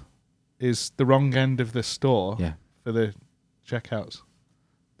up is the wrong end of the store Yeah. for the checkouts.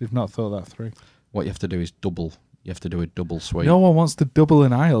 They've not thought that through. What you have to do is double. You have to do a double sweep. No one wants to double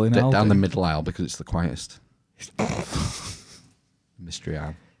an aisle in Aldi. Down the middle aisle because it's the quietest. Mystery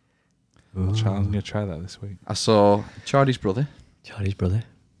aisle. I'm going to try that this week. I saw Charlie's brother. Charlie's brother.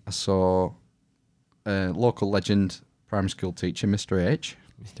 I saw local legend primary school teacher, Mr. H.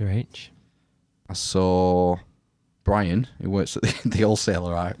 Mr. H. I saw Brian, who works at the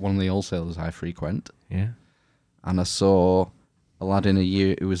wholesaler, one of the wholesalers I frequent, Yeah. and I saw a lad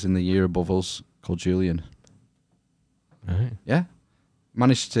who was in the year above us called Julian. Right. Yeah,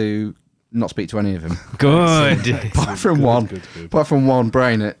 managed to not speak to any of them. Good. Apart from Good, one, good, good. apart from one,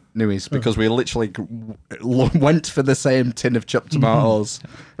 Brian at Newy's, because we literally went for the same tin of chopped tomatoes.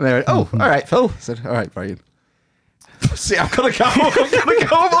 And they went, "Oh, all right, Phil." I said, "All right, Brian." See, I've got to go.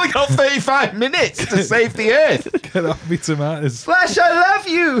 I've only got 35 minutes to save the earth. Get off me tomatoes. Flash, I love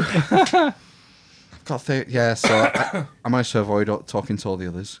you. I've got so I managed to avoid talking to all the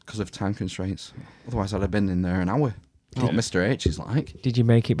others because of time constraints. Otherwise, I'd have been in there an hour. What Mr. H is like. Did you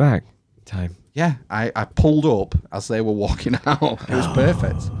make it back? Time. Yeah, I pulled up as they were walking out. It was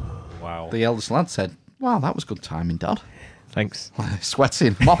perfect. Wow. The eldest lad said, "Wow, that was good timing, Dad." Thanks.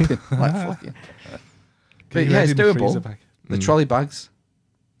 Sweating, mopping, like fucking. But yeah, it's doable. The trolley bags.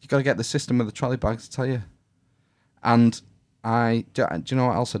 You got to get the system with the trolley bags, I tell you. And do you know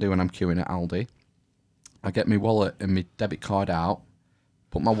what else I do when I'm queuing at Aldi? I get my wallet and my debit card out,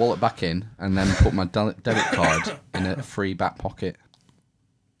 put my wallet back in, and then put my debit card in a free back pocket.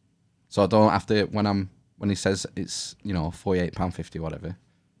 So I don't have to when he says it's £48.50 whatever,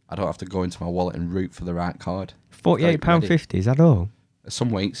 I don't have to go into my wallet and root for the right card. £48.50, is that all?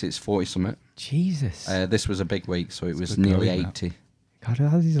 Some weeks it's 40 something. Jesus. This was a big week, so it was good nearly going, that. 80 God,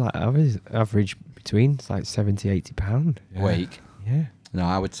 how's his like average between? It's like 70, 80 pound. a week. Yeah. No,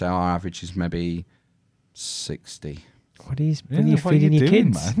 I would say our average is maybe 60. What are you, Yeah, what are you what feeding your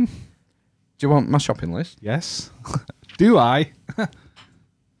doing, kids? man? Do you want my shopping list? Yes. Do I?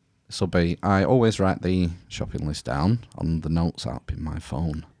 This will be. I always write the shopping list down on the notes app in my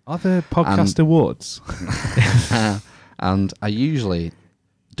phone, Are there podcast awards? and I usually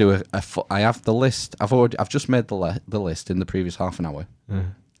do I have the list. I've just made the list in the previous half an hour,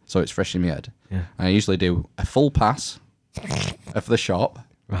 so it's fresh in my head. Yeah. And I usually do a full pass of the shop,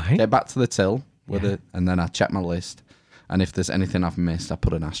 Right. get back to the till with it, and then I check my list. And if there's anything I've missed, I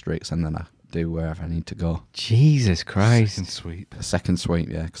put an asterisk, and then I do wherever I need to go. Jesus Christ. Second sweep. A second sweep,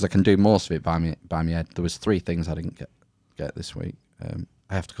 yeah, because I can do most of it by my head. There was 3 things I didn't get this week.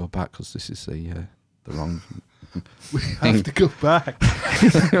 I have to go back because this is the wrong. We have to go back. We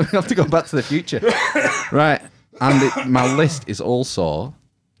have to go back to the future, right? And my list is also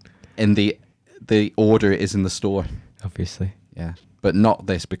in the order it is in the store. Obviously. Yeah, but not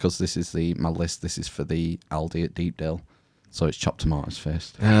this because this is my list. This is for the Aldi at Deepdale, so it's chopped tomatoes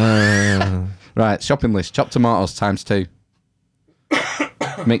first. Right, shopping list: chopped tomatoes ×2,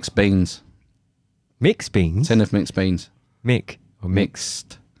 mixed beans, Mixed beans? tin of mixed beans, Mick or mix?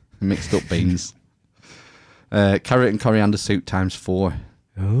 mixed up beans, carrot and coriander soup ×4.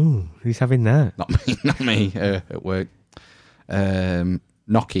 Oh, who's having that? Not me at work.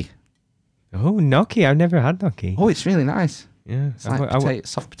 Gnocchi. Oh, gnocchi. I've never had gnocchi. Oh, it's really nice. Yeah. It's like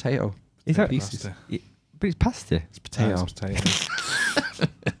soft potato. Is that pieces. Pasta. But it's pasta. It's potato. It's potatoes.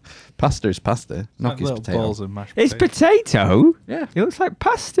 Pasta is pasta. Gnocchi's Little potato. balls of mashed It's potatoes. potato? Yeah, It looks like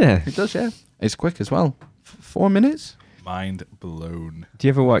pasta. it does. Yeah, it's quick as well. 4 minutes. Mind blown. Do you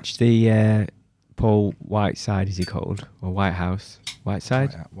ever watch the Paul Whiteside, is he called? Or Whitehouse?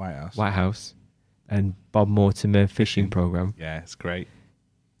 Whiteside? White House. Whitehouse. And Bob Mortimer fishing program. Yeah, it's great.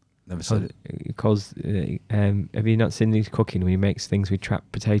 Never said it. He calls. Have you not seen his cooking when he makes things with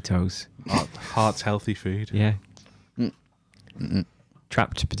trapped potatoes? Heart's healthy food. Yeah.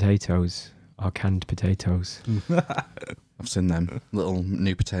 Trapped potatoes or canned potatoes I've seen them little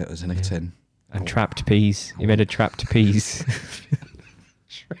new potatoes in a tin. and trapped peas. He made a trapped peas.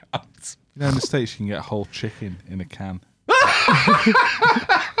 You know, in the States, you can get a whole chicken in a can.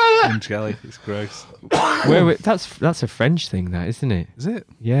 In jelly. It's gross. That's a French thing, that isn't it? Is it?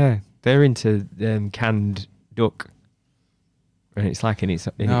 Yeah, they're into canned duck, and it's like in its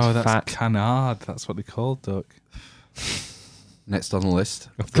No, that's fat. canard. That's what they call duck. Next on the list.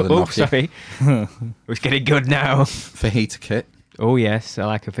 For the Oh, gnocchi, sorry, it's getting good now. fajita kit. Oh yes, I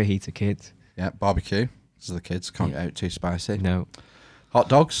like a fajita kit. Yeah, barbecue. This is the kids. Can't get out too spicy. No. Hot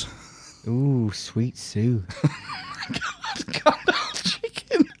dogs. Ooh, sweet Sue.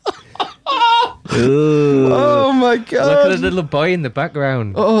 Chicken. Ooh. Oh my Look at god. the little boy in the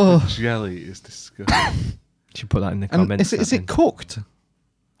background. Oh. Jelly is disgusting. Should put that in the And comments. is it cooked?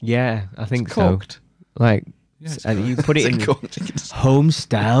 Yeah, I think It's so. cooked. Like, Yeah, it's and you put it Is in cooked? You can just- home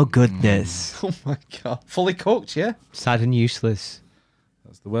style goodness. Oh my god. Fully cooked, yeah. Sad and useless.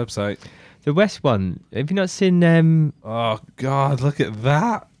 That's the website. The West one. Have you not seen? Oh, God, look at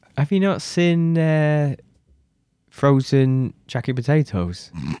that. Have you not seen frozen jacket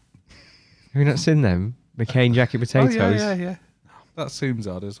potatoes? Have you not seen them? McCain jacket potatoes. Oh, yeah. That seems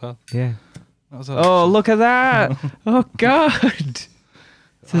odd as well. Yeah. That was Oh, look at that! Oh God,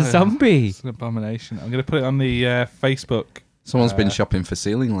 it's a zombie. It's an abomination. I'm going to put it on the Facebook. Someone's been shopping for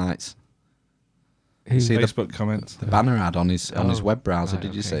ceiling lights. Who- See Facebook comments. the banner ad on his web browser? Right,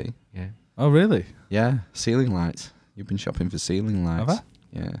 Did you okay. see? Yeah. Oh, really? Yeah, ceiling lights. You've been shopping for ceiling lights. Have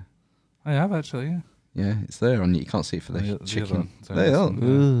Yeah, I have actually. Yeah. yeah, it's there on. You can't see it for the The other chicken. one. So There you are. listen,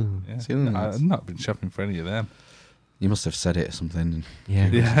 Ooh. yeah. Ceiling lights. I've not been shopping for any of them. You must have said it or something. Yeah.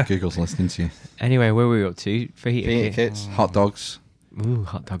 Yeah. Google's listening to you. Anyway, where were we up to? Fajita Fajita kit. kits, hot dogs. Ooh,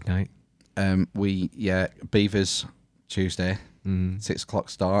 hot dog night. Beavers Tuesday, 6 o'clock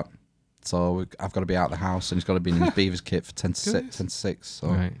start. So I've got to be out of the house, and he's got to be in his Beavers kit for 10 to 6. Good. 10 to 6. So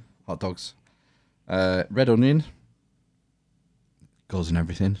Right. hot dogs, red onion goes in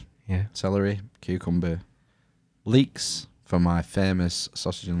everything. Yeah. Celery, cucumber, leeks for my famous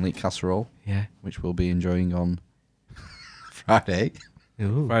sausage and leek casserole, Yeah. which we'll be enjoying on Friday.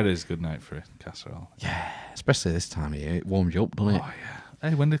 Ooh. Friday's a good night for a casserole. Especially this time of year, it warms you up, doesn't it? Oh yeah.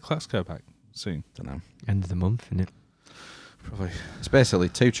 Hey, when did Class go back? Soon. Don't know. End of the month, isn't it? Probably. It's basically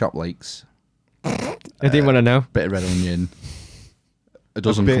 2 chopped leeks, I didn't want to know. bit of red onion, a A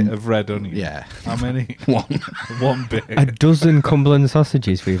dozen. bit of red onion. Yeah, How many? one. One bit. A dozen Cumberland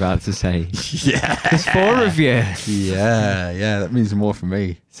sausages, we've had to say. Yeah. There's 4 of you. Yeah, that means more for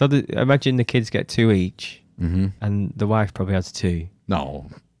me. So imagine the kids get 2 each, Mm-hmm. and the wife probably has 2. No.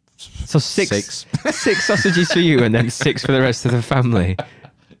 So 6 6. 6 sausages for you, and then 6 for the rest of the family.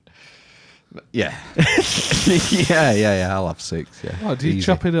 Yeah. yeah, I'll have 6, yeah. Oh, do you Easy.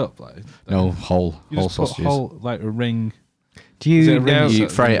 chop it up like? No, whole You whole just put sausages. whole like a ring. Do Is it you a ring know? or You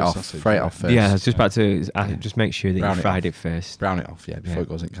fry it ring off. sausage, Fry it right? off first. Yeah, I was just about to just make sure that Brown you it fried off. it first. Brown it off, yeah, before Yeah. it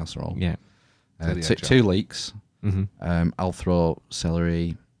goes in casserole. Yeah. Dirty egg 2 leeks. Mm-hmm. I'll throw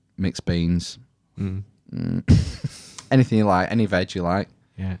celery, mixed beans, Mm. anything you like, any veg you like,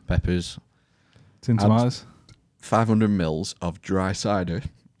 Yeah. peppers. Tin tomatoes. 500 mils of dry cider.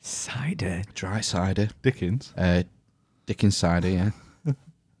 Cider. Dry cider. Dickens. Dickens cider, yeah.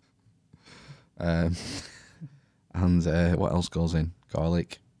 And what else goes in?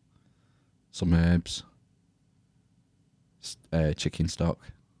 Garlic, some herbs, chicken stock.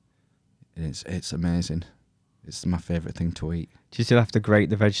 It's amazing. It's my favourite thing to eat. Do you still have to grate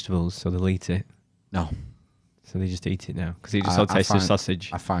the vegetables so they'll eat it? No, So they just eat it now? Because it just I- all I tastes of find- sausage.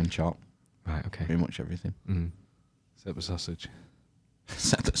 I fine chop Right, okay. pretty much everything. Mm. Except the sausage.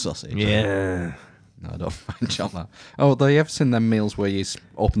 Except the sausage. Yeah. No, I don't fine chop that. Oh, do you ever seen them meals where you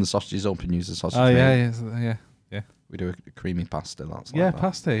open the sausages up and use the sausage Oh meat? yeah. We do a creamy pasta. That's Yeah, like that.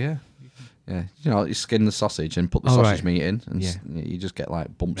 pasta. Yeah. Yeah, you skin the sausage and put the Oh, sausage right. meat in, and Yeah. you just get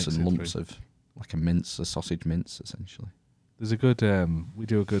like bumps Mix and it lumps through. of like a sausage mince, essentially. There's a good. We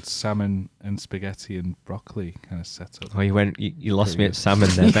do a good salmon and spaghetti and broccoli kind of setup. Oh, you lost me Pretty at good. salmon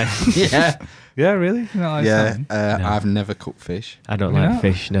there, Ben. Yeah, Yeah, really? You know, like salmon? No. I've never cooked fish. I don't Yeah. like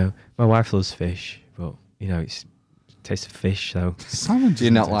fish, no. My wife loves fish, but, it tastes of fish, so... Salmon. Do you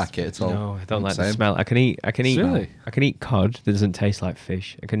doesn't not taste like it at all? No, I don't like the Same. smell. I can eat Really? I can eat cod that doesn't taste like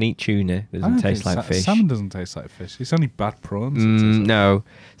fish. I can eat tuna that I doesn't don't taste think like fish. Salmon doesn't taste like fish. It's only bad prawns. that taste like- No,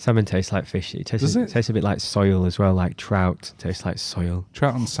 salmon tastes like fish. It tastes, Does it? tastes a bit like soil as well, like trout tastes like soil.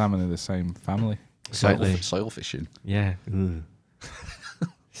 Trout and salmon are the same family. Slightly. Soil fishing. Yeah. Ugh.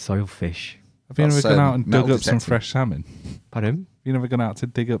 Soil fish. Have you That's, ever gone out and metal dug up some detecting. fresh salmon? Pardon? Have you never gone out to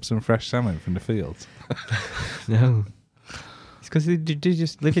dig up some fresh salmon from the fields? No. It's because they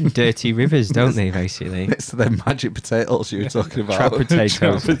just live in dirty rivers, don't they, basically? Next to them magic potatoes you were talking about. Trap potatoes.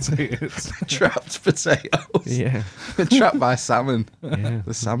 Trout potatoes. Trapped potatoes. Yeah. Trapped by salmon. Yeah.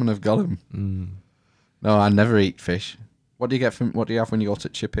 The salmon have got them. Mm. No, I never eat fish. What do you have when you go to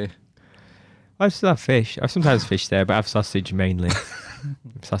Chippy? I still have fish. I sometimes fish there, but I have sausage mainly.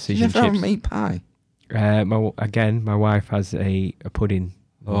 Sausage You and never have chips. meat pie. My wife has a pudding.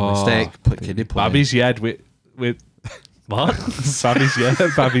 Oh. Steak, kidney pudding. Babby's yed with What?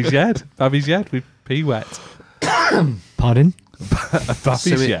 Babby's yed. Babby's yed with pea wet. Pardon? Babby's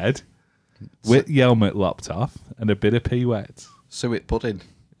Suet- yed with helmet lopped off and a bit of pea wet. Suet pudding.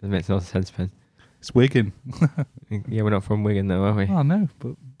 That makes no sense, Ben. It's Wigan. Yeah, we're not from Wigan, though, are we? Oh no,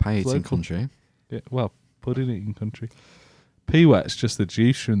 but Pie eating Local. country. yeah, well, pudding eating country. Pea wet's just the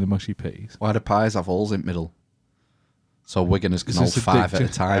juice from the mushy peas. Why do pies have holes in the middle? So Wiganers can Is hold this a 5 dick at a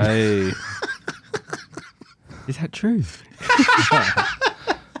joke? time. Hey. Is that true?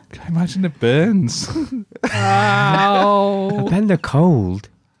 Can you imagine the burns? Ow. Ben, they're cold.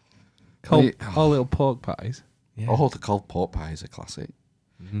 Cold, Oh. all little pork pies. Yeah. Oh, the cold pork pie is a classic.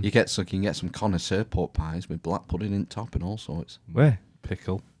 Mhm. You can get some connoisseur pork pies with black pudding in top and all sorts. Where?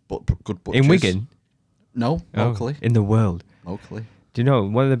 Pickle. But good butchers. In Wigan? No, Oh, locally. in the world. Locally. Do you know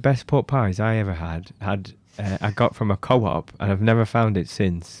one of the best pork pies I ever had I got from a co-op, and I've never found it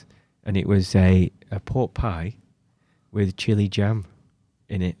since. And it was a pork pie with chili jam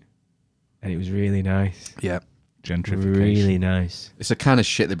in it, and it was really nice. Yeah. Gentrification. Really nice. It's the kind of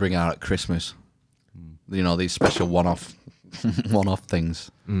shit they bring out at Christmas. You know, these special one-off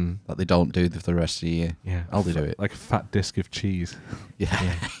things that they don't do for the rest of the year. Yeah. Aldi do it. Like a fat disc of cheese.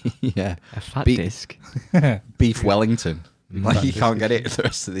 Yeah. Yeah. A fat Beef- disc. Beef Wellington. Like Fat you can't disc. get it the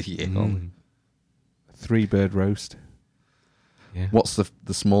rest of the year. Mm. 3-bird roast. Yeah. What's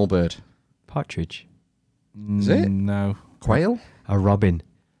the small bird? Partridge. Is it? No. Quail? A robin.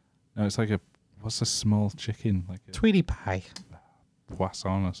 No, it's like what's a small chicken? Like a Tweety pie.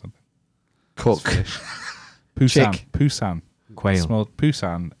 poisson or something. Cook. Fish. Poussin. Chick. Poussin. Quail. Small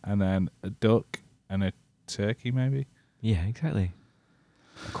poussin, and then a duck and a turkey, maybe? Yeah, exactly.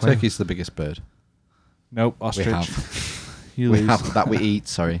 A quail. Turkey's the biggest bird. Nope, We ostrich. have. You We lose. have that we eat,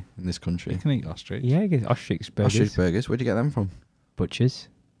 sorry, in this country. You can eat ostrich. Yeah, I guess ostrich burgers. Ostrich burgers. Where'd you get them from? Butchers.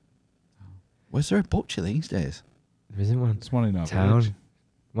 Where's there a butcher these days? There isn't one. There's one in our Town. village.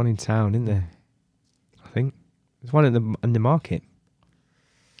 One in town, isn't there? I think. There's one in the market.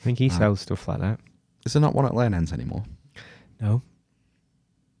 I think he Ah. sells stuff like that. Is there not one at Lane Ends anymore? No.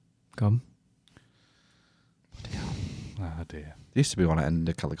 Gone. Oh dear. There used to be one at End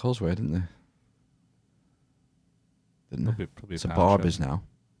of Kelly Causeway, didn't there? Didn't there? Probably It's a pound barber's shop. now.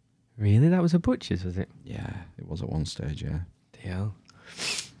 Really? That was a butcher's, was it? Yeah, it was at one stage, yeah. DL.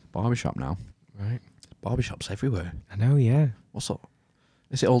 Barbershop now. Right. Barbershops everywhere. I know, yeah. What's up?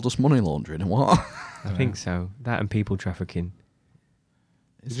 Is it all just money laundering and what? I think so. That and people trafficking.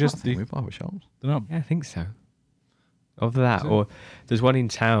 It's just just the the- with barbershops. They're not. Yeah, I think so. Either that, Is it? or there's one in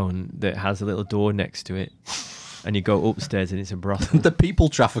town that has a little door next to it, and you go upstairs and it's a brothel. The people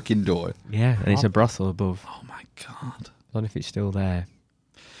trafficking door. Yeah, and it's a brothel above. Oh my god. I don't know if it's still there.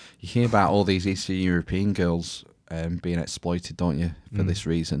 You hear about all these Eastern European girls being exploited, don't you, for this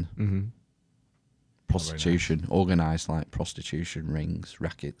reason? Mm-hmm. Prostitution, organised like prostitution rings,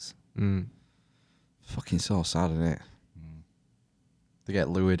 rackets. Mm. Fucking so sad, isn't it? They get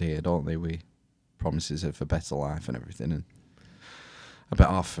lured here, don't they? We promises of a better life and everything, and I bet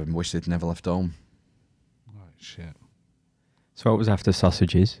half of them wish they'd never left home. Oh shit. So what was after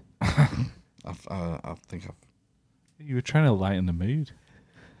sausages? I think You were trying to lighten the mood.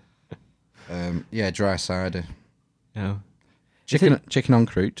 yeah, dry cider, No. chicken on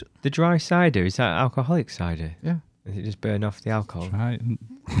croûte. The dry cider, is that alcoholic cider? Yeah, Does it just burn off the alcohol? Try it.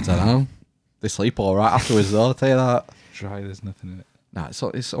 I don't know. They sleep all right afterwards, though. I'll tell you that. Dry. There's nothing in it. No,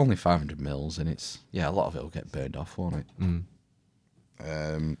 it's only 500 mils, and it's a lot of it will get burned off, won't it?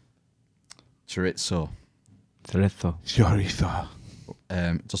 Mm. Chorizo, Chorizo.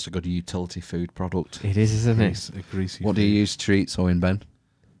 just a good utility food product. It is, isn't it? A greasy. What do you use chorizo in, Ben?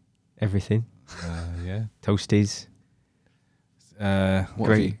 Everything. Yeah. Toasties. What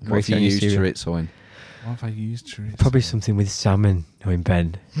Great- have great you on your used cereal. chorizo in? What have I used chorizo? Probably something with salmon, knowing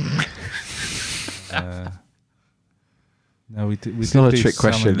Ben. No, we did. It's not a trick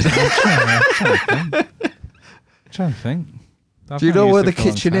salmon. question. I'm trying to think. Do you know where the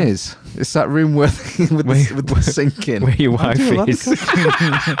kitchen is? It's that room with the sink in. Where your wife do, is.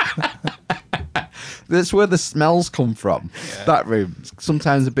 That's where the smells come from. That room.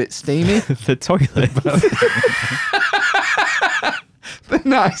 Sometimes a bit steamy. The toilet. The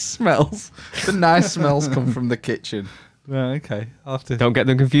nice smells. The nice smells come from the kitchen. Well, okay. I'll have to Don't get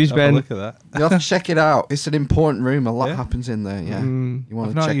them confused, have a Ben. look at that. You have to check it out. It's an important room. A lot Yeah? happens in there. Yeah. Mm. You want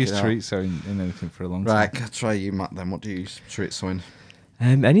I've to not check used it out. chorizo in anything for a long Right. time. I'll try you, Matt. Then what do you use chorizo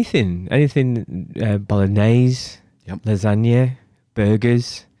in? Anything. Bolognese, Yep. lasagna,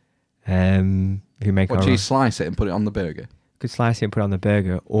 burgers. If you make What our do you own, slice it and put it on the burger? could slice it and put it on the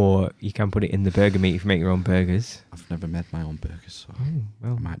burger, or you can put it in the burger meat if you make your own burgers. I've never made my own burgers, so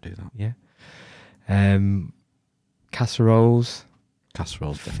Well, I might do that. yeah. Casseroles,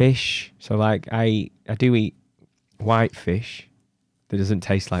 Casseroles. then. fish. So like I do eat white fish that doesn't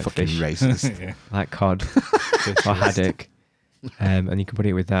taste like Fucking fish, racist. Yeah. like cod or haddock, and you can put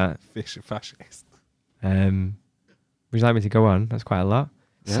it with that. Fish are fascist. Would you like me to go on? That's quite a lot.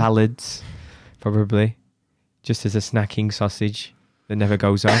 Yeah. Salads, probably, just as a snacking sausage that never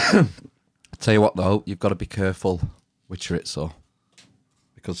goes off. Tell you what though, you've got to be careful with chorizo,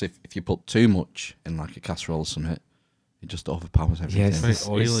 because if you put too much in like a casserole or something, it just overpowers everything. Yes. Very It's-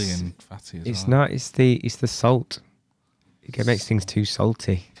 oily it's- and fatty as It's well. not. It's the salt. It makes things too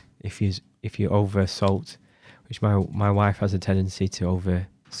salty if you over salt, which my wife has a tendency to over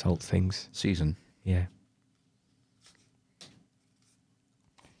salt things. Season. Yeah.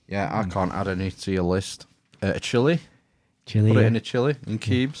 Yeah, I can't add any to your list. Chili. Chili. Put it yeah. in a chili in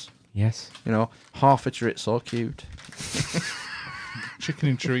cubes. Yes. You know, half a chorizo cubed. Chicken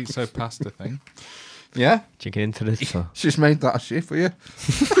and chorizo pasta thing. Yeah, Chicken into the sauce. she's made that shit for you.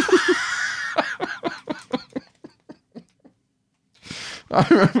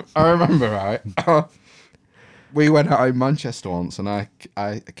 I remember, right? We went out in Manchester once, and I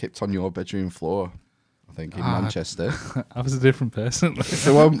kept on your bedroom floor. I think in Manchester. I was a different person.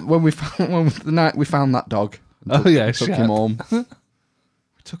 So when the night we found that dog, and Oh, yeah, took shit. him home. We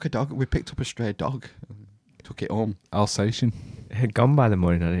took a dog. We picked up a stray dog, and took it home. Alsatian. It had gone by the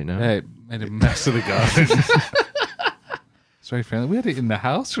morning, I didn't know. Yeah, it made a mess of the garden. It's very friendly. We had it in the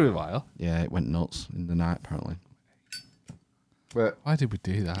house for a while. Yeah, it went nuts in the night apparently. But Why did we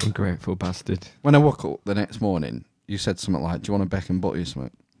do that? Ungrateful bastard. when I woke up the next morning, you said something like, "Do you want a bacon butty or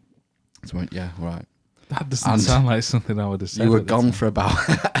something?" So I went, "Yeah, right." That doesn't And sound like something I would have said. You were at the gone time. for about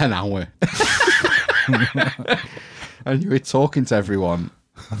an hour. And you were talking to everyone,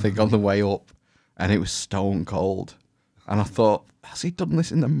 I think, on the way up, and it was stone cold. And I thought, has he done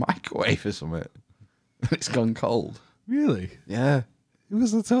this in the microwave or something? And it's gone cold. Really? Yeah. Who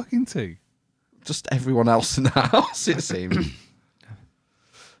was I talking to? Just everyone else in the house, it seemed.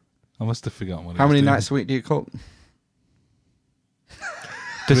 I must have forgotten what. How many nights a week do you cook?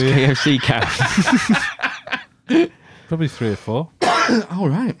 Does KFC count? Probably 3 or 4. All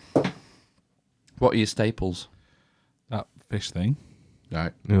right. What are your staples? That fish thing.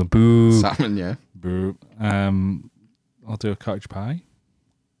 Right. No, boo. Salmon, yeah. Boo. I'll do a cottage pie.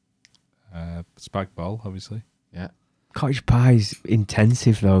 Spag bowl, obviously. Yeah. Cottage pie's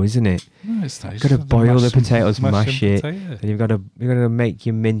intensive though, isn't it? No, it's nice. You've got to boil the potatoes, mash some it, potato. and you've got to make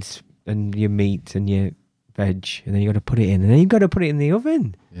your mince and your meat and your veg, and then you've got to put it in, and then you've got to put it in the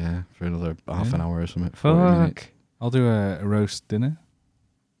oven. Yeah, for another half an hour or something. 40 minutes. Fuck. I'll do a roast dinner.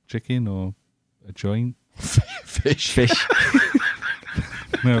 Chicken or a joint. Fish. Fish.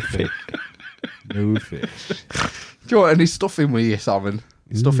 No fish. No fish. Do you want any stuffing with your salmon?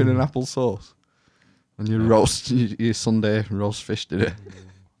 Stuffing and apple sauce? And your roast, your Sunday roast fish dinner?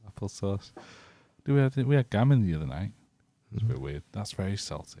 Applesauce. We had gammon the other night. It's a bit weird. That's very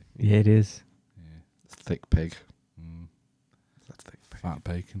salty. Yeah, it is. Thick pig. That's thick fat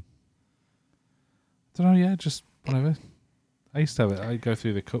bacon. I don't know, yeah, just whatever. I used to have it. I go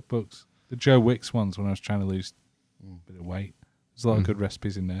through the cookbooks. The Joe Wicks ones when I was trying to lose a bit of weight. There's a lot of good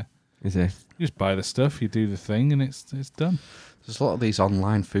recipes in there. Is it? You just buy the stuff, you do the thing, and it's done. There's a lot of these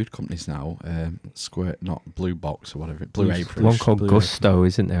online food companies now. Square, not Blue Box or whatever. Blue Blue- Apron. One called Blue Gusto,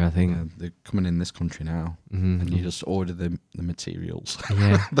 isn't there? I think. They're coming in this country now, Mhm. and you just order the materials,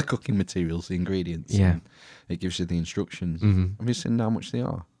 Yeah. the cooking materials, the ingredients. Yeah. and it gives you the instructions. Mhm. Have you seen how much they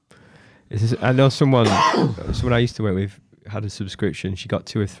are? I know someone I used to work with had a subscription. She got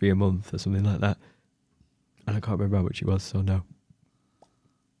 2 or 3 a month or something like that, and I can't remember how much it was. So no,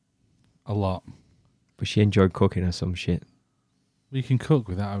 A lot. but she enjoyed cooking or some shit. You can cook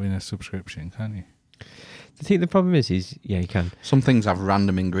without having a subscription, can't you? I think the problem is yeah, you can. Some things have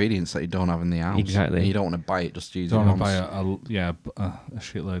random ingredients that you don't have in the house. Exactly. And you don't want to buy it, just use Don't it want to once. buy a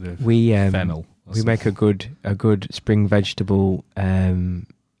shitload of We fennel. or we make a something. good spring vegetable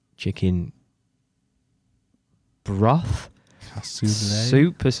chicken broth Cassoulet.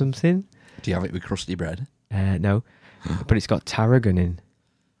 soup or something. Do you have it with crusty bread? No, but it's got tarragon in.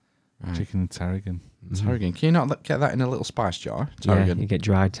 Right. Chicken and tarragon. Tarragon. Can you not get that in a little spice jar? Yeah, Tarragon. you get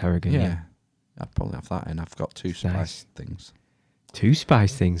dried tarragon. Yeah. I'd probably have that in. I've got 2 spice Nice. things. 2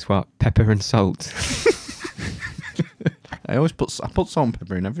 spice things. What? Pepper and salt. I put salt and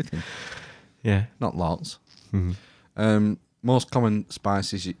pepper in everything. Yeah. Not lots. Mhm. Most common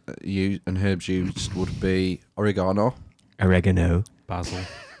spices used and herbs used would be oregano, Oregano.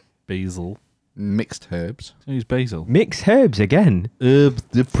 Basil. mixed herbs. Don't use basil. Mixed herbs again. Herbes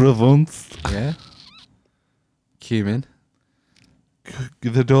de Provence. Yeah. Cumin,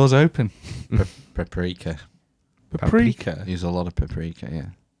 The door's open. paprika. Paprika. Use a lot of paprika. Yeah.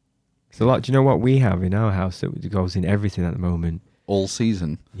 So, like, do you know what we have in our house that goes in everything at the moment? All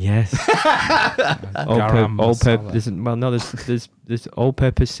season. Yes. Garam masala. There's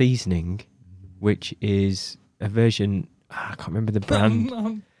all-purpose seasoning, which is a version. I can't remember the brand. I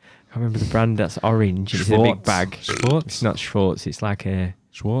can't remember the brand. That's orange. It's in a big Schwartz. bag. Schwartz. It's not Schwartz. It's like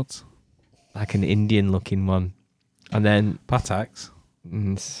Schwartz. an Indian-looking one. And then Patax.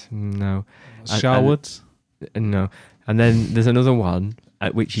 no, Sharwood's. no. And then there's another one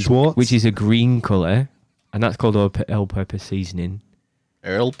Schwartz. which is a green colour, and that's called all-purpose seasoning.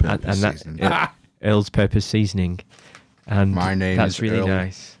 Earl pepper And that seasoning. Earl's purpose seasoning, and My name that's is really Earl.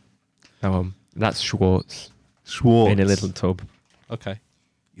 nice. That's Schwartz Schwartz. in a little tub. Okay.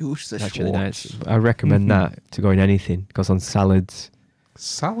 Use the That's really nice. Schwartz. I recommend that to go in anything. It goes on salads,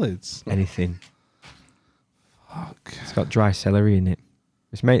 Salads. anything. Fuck. It's got dry celery in it.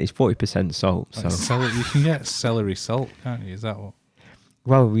 It's 40% salt. So, You can get celery salt, can't you? Is that what?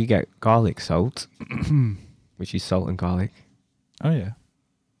 well, we get garlic salt, which is salt and garlic. Oh yeah.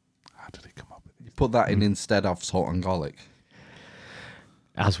 How did he come up with You put that in instead of salt and garlic.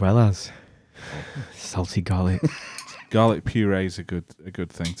 As well as salty garlic. Garlic puree is a good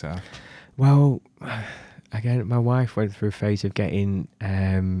thing to have. Well, again, my wife went through a phase of getting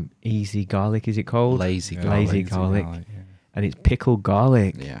easy garlic. Is it called Lazy Yeah, garlic. Lazy garlic. yeah. And it's pickled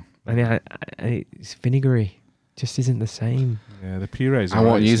garlic, Yeah. and it's vinegary. Just isn't the same. Yeah, the purees. I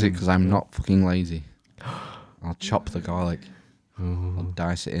won't use it because I'm not fucking lazy. I'll chop the garlic. I'll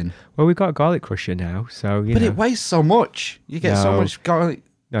dice it in. Well, we've got a garlic crusher now, so you But know. it weighs so much. You get so No. much garlic.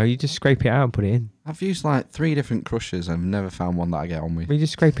 No, you just scrape it out and put it in. I've used like 3 different crushers and I've never found one that I get on with. You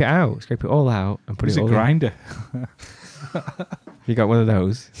just scrape it out, scrape it all out, and put It's it a all in. grinder. You got one of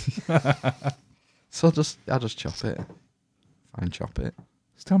those? So I just chop it. Fine, chop it.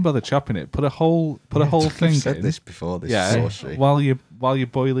 Just don't bother chopping it. Put a whole thing I've said in. this before. This Yeah. sorcery. While you're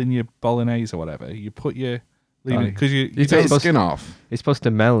boiling your bolognese or whatever, you put your leave it because you You take the don't, skin off. It's supposed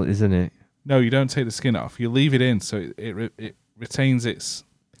to melt, isn't it? no, you don't take the skin off. You leave it in so it retains its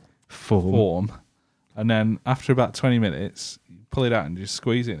form, and then after about 20 minutes, you pull it out and just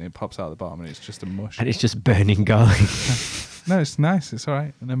squeeze it, and it pops out the bottom, and it's just a mush. And it's just burning garlic. No, it's nice. It's all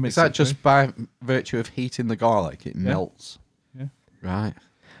right. And then Is mix that it just through. by virtue of heating the garlic? It melts. Yeah. Right.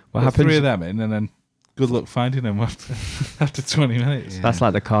 What Put happens? 3 of them in, and then good luck finding them after 20 minutes. That's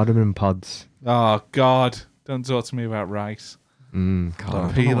like the cardamom pods. Oh God! Don't talk to me about rice. Cardamom. I don't know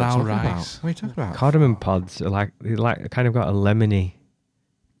what Pilau you're talking rice. about. What are you talking about? Cardamom pods are like kind of got a lemony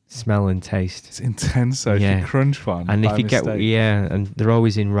smell and taste. It's intense though. If Yeah. you crunch one, And by if you get mistake. and they're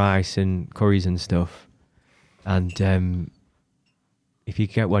always in rice and curries and stuff. And if you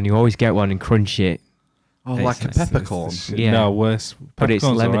get one, you always get one and crunch it, Oh, It's- like a it's- peppercorn. Yeah. No, worse. but it's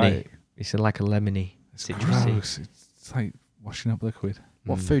Peppercorn's lemony. alright. It's like a lemony, It's citrusy. gross. It's like washing up liquid.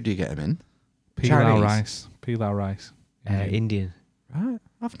 What food do you get them in? Pilau Chinese? rice. Pilau rice. Indian. Right.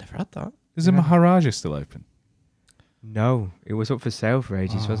 I've never had that. Is the Maharaja still open? No, it was up for sale for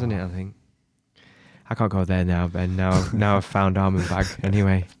ages, wasn't it? I think. I can't go there now, Ben. Now I've found almond bag.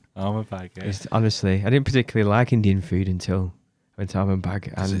 Anyway, I'm a bag. Yeah. it's, honestly, I didn't particularly like Indian food until I went to almond bag,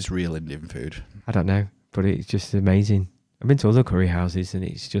 Because and it's real Indian food. I don't know, but it's just amazing. I've been to other curry houses, and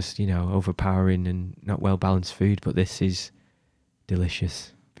it's just overpowering and not well balanced food. But this is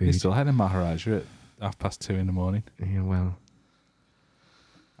delicious You food. still had a Maharaja at 2:30 in the morning. Yeah, well,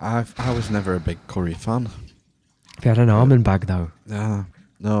 I was never a big curry fan. if you had an almond bag though,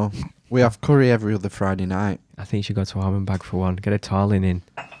 No. We have curry every other Friday night. I think you should go to almond bag for one. Get a tarlin in.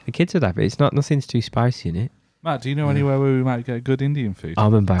 The kids would have it. It's nothing's too spicy in it. Matt, do you know anywhere where we might get good Indian food?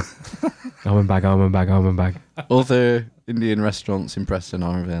 Almond bag, almond bag, almond bag, almond bag. Other Indian restaurants in Preston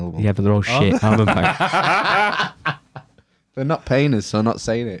are available. Yeah, but they're all shit. Almond bag, They're not paying us, so I'm not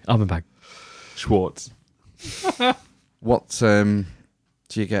saying it. almond bag. Schwartz. What do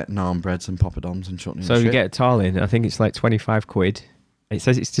you get? Naan breads and poppadoms and chutney So and you shit? get a tarlin. I think it's like 25 quid. It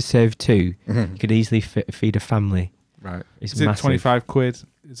says it's to serve 2. You could easily feed a family. Right. It's Is it massive. 25 quid?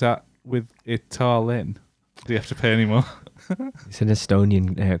 Is that with it all in? Do you have to pay any more? It's an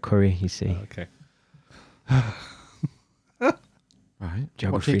Estonian curry, you see. Okay. Right. What do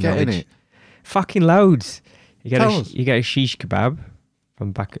Geography you get in knowledge. it? Fucking loads. You get Tell us. you get a shish kebab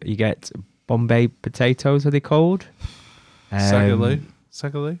from back. You get Bombay potatoes. Are they called? Sagaloo.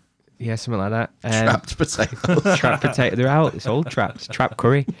 Sagaloo? Yeah, something like that. Trapped potatoes. Trap potato. They're out. It's all trapped. Trap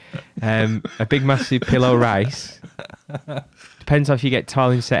curry. A big massive pillow rice. Depends on if you get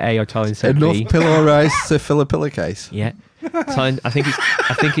tarlin set A or tarlin set Enough B. pillow rice to fill a pillowcase. Yeah. Tarlin, I think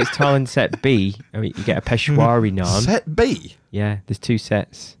it's tarlin set B. I mean, you get a Peshwari naan. Set B? Yeah, there's 2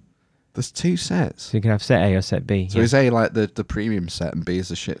 sets. There's 2 sets. So you can have set A or set B. So is A like the premium set and B is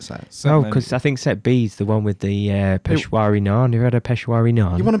the shit set? No, because I think set B is the one with the Peshwari naan. Have you had a Peshwari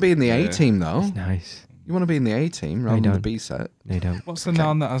naan? You want to be in the A Yeah. team though. It's nice. You want to be in the A team No, rather you than the don't. B set. No, you don't. What's the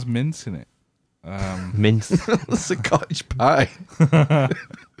naan that has mince in it? Mince. That's a cottage pie.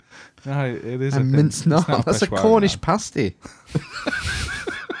 No, it is A minced naan. That's a Peshwari Cornish naan. pasty.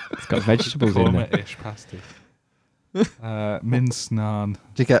 It's got vegetables in there. Gourmet-ish pasty. Minced naan.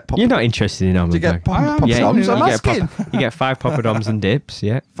 Do you get You're not interested in Do you almond get bag. poppadoms? you I'm get asking. you get 5 poppadoms and dips.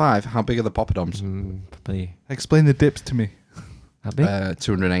 Yeah. 5. How big are the poppadoms? Probably Explain the dips to me. that big.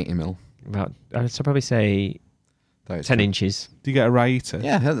 280 mil. About I'd probably say 10 inches. Do you get a raita?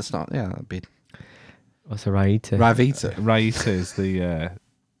 Yeah, that's not. Yeah, that'd be What's a raita? Ravita. Raita is the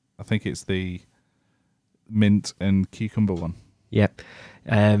I think it's the mint and cucumber one. Yep.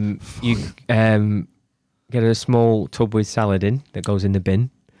 You get a small tub with salad in that goes in the bin,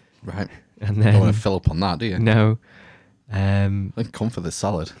 Right. and Don't want then to fill up on that, do you? no, Then come for the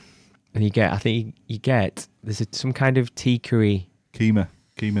salad. and you get there's some kind of tikari, Keema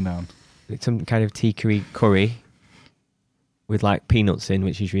naan. some kind of tikari curry with like peanuts in,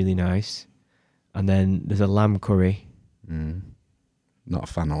 which is really nice, and then there's a lamb curry, Not a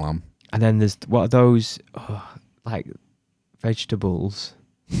fan of lamb. and then there's what are those like vegetables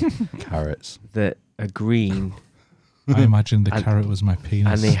Carrots. that are green. I imagine the And- carrot was my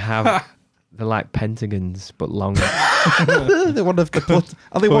penis. And they have they're like pentagons but longer. They're one of the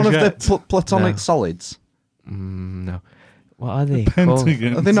are they one of the platonic No. solids? No, what are they called?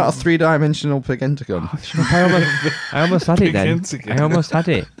 Pentagon. Are they not a 3-dimensional pentagon? I almost had it then. Pentagon. I almost had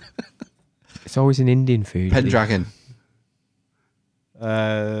it. It's always an Indian food. Pendragon.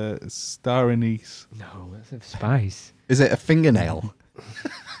 Star anise. No, that's a spice. Is it a fingernail?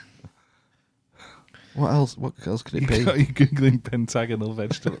 What else? What else could You it be? got you googling pentagonal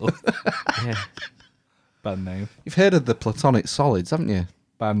vegetables. Yeah. Bad name. You've heard of the platonic solids, haven't you?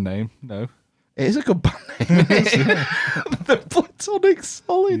 Bad name. No. It is a good band name. The platonic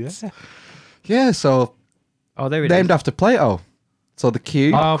solids. Yeah, so Oh, there it named is. after Plato. So the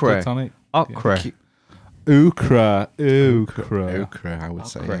cube. Oh, Okra. platonic. Okra. Okra. Ochre, I would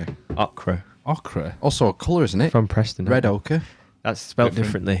say. Yeah. Okra. Okra. Also a colour, isn't it? From Preston. Red ochre. That's spelt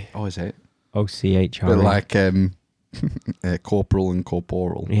Different. differently. Oh, is it? OCHR. But like corporal and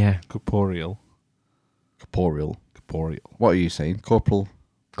corporal. Yeah. Corporeal. Corporeal. Corporeal. What are you saying? Corporal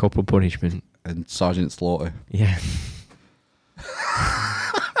Corporal punishment. and Sergeant Slaughter. Yeah.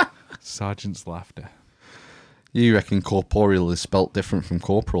 Sergeant's laughter. You reckon corporeal is spelt different from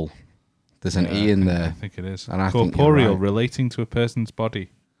corporal? There's an E in I there. think it is. And I think you're Corporeal, right. relating to a person's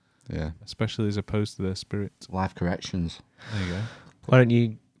body, Yeah. especially as opposed to their spirit. Life corrections. There you go. Why don't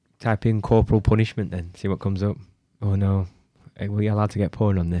you type in corporal punishment then? See what comes up. Oh no. Are we allowed to get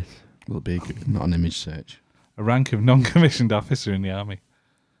porn on this? Will it be not an image search? A rank of non-commissioned officer in the army,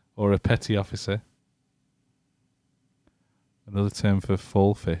 or a petty officer. Another term for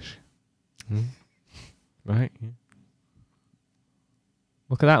fall fish. Right. Yeah.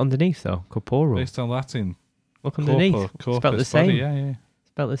 Look at that underneath though. Corporal. Based on Latin. Look underneath. Corpus, Spelt the same. body, yeah.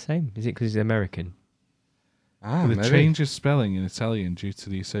 Spelt the same. Is it because he's American? Ah, With a maybe. change of spelling in Italian due to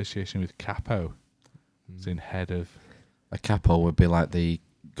the association with capo, as in head of. A capo would be like the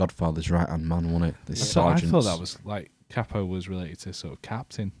Godfather's right-hand man, wouldn't it? The I sergeant. thought that was like capo was related to sort of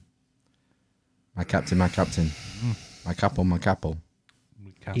captain. My captain, my captain. My capo, my capo.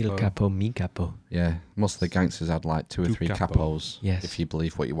 Il capo, mi capo. Yeah, most of the gangsters had like 2 or Tu 3 capo. capos. Yes. If you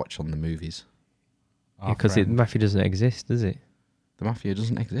believe what you watch on the movies. Because the mafia doesn't exist, does it? The mafia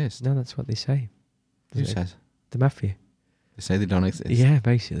doesn't exist. No, that's what they say. Who Does it? says? The mafia. They say they don't exist. Yeah,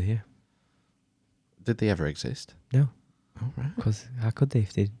 basically, yeah. Did they ever exist? No, Oh, right. because how could they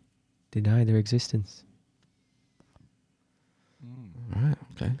if they deny their existence? Right,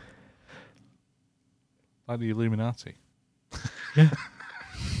 okay. Like the Illuminati.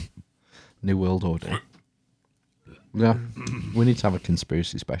 New World Order. Yeah. We need to have a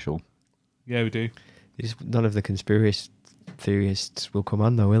conspiracy special. Yeah, we do. None of the conspiracy theorists will come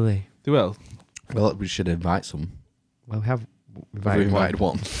on though, will they? Do well. Well, we should invite some. Well, we have We've invited invited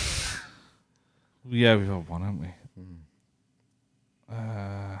one. Yeah, we've had one, haven't we?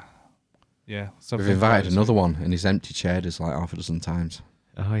 Yeah. let's have We've one invited this another week. one, and he's empty chaired us like half a dozen times.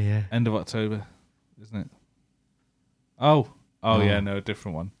 Oh yeah. End of October, isn't it? Oh. Oh, No. yeah, no, a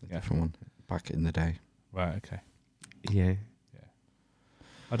different one. A Yeah. different one. Back in the day. Right, okay. Yeah.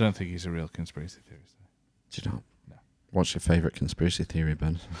 I don't think he's a real conspiracy theorist. Do you know? No. What's your favourite conspiracy theory,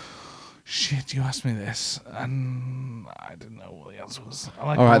 Ben? Shit, you asked me this, and I didn't know what the answer was. I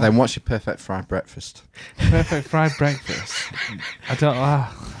like All right, all- then. What's your perfect fried breakfast? Perfect fried breakfast. I don't.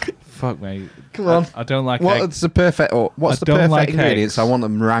 Fuck, mate. Come on. I don't like eggs. What's the perfect? Or what's I the don't perfect like ingredients? eggs. I want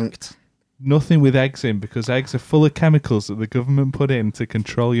them ranked. Nothing with eggs in, because eggs are full of chemicals that the government put in to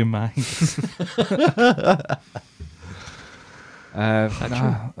control your mind.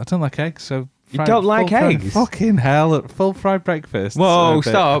 I don't like eggs, so You don't like full fried- eggs? Fucking hell! Full fried breakfast. Whoa!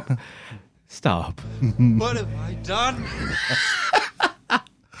 So, Stop. Stop. What have I done?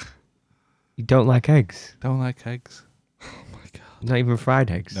 You don't like eggs? Don't like eggs. Not even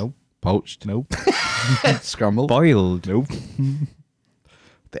fried eggs? Nope. Poached. Nope. Scrambled. Boiled? Nope.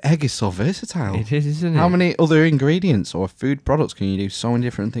 The egg is so versatile. It is, isn't it? How many other ingredients or food products can you do so many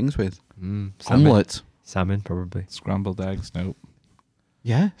different things with? Salmon. Omelette. Salmon, probably. Scrambled eggs. Nope.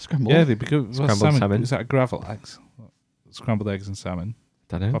 Yeah, scrambled. Yeah, they become Scrambled salmon. Is that gravel eggs? Scrambled eggs and salmon.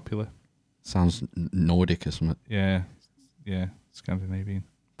 Don't know. Popular. Sounds Nordic or something. Yeah. Scandinavian.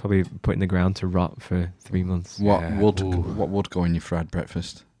 Probably put in the ground to rot for 3 months. What Yeah. would Ooh. what would go in your fried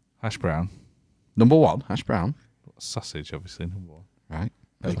breakfast? Hash brown. Number 1, hash brown. Sausage, obviously, number 1. Right.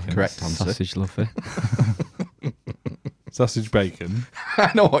 Bacon. Correct answer. Sausage lover. Sausage bacon.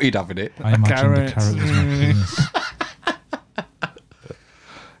 I know what you'd have in it. I imagine the carrot was my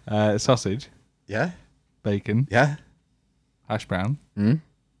penis. Sausage, Yeah. bacon, Yeah. hash brown, Mm.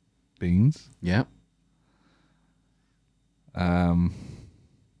 beans. Yeah. Um,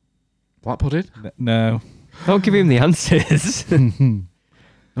 Black pudding? no, Don't give him the answers.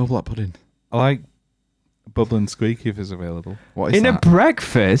 No black pudding. I like bubble and squeak if it's available. What is In a that?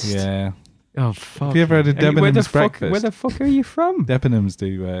 breakfast? Yeah, Oh, fuck. Have you ever had a And where the Debenhams fuck? breakfast? Where the fuck are you from? Debenhams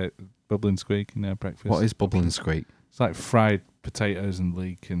do bubble and squeak in their breakfast. What is bubble and squeak? It's like fried potatoes and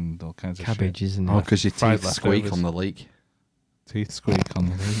leek and all kinds of Cabbage, isn't it? Oh, because your fried teeth squeak leftovers. on the leak. shit. Teeth squeak on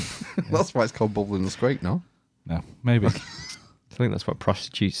the leek. That's why it's called bubble and squeak, no? No, maybe. I think that's what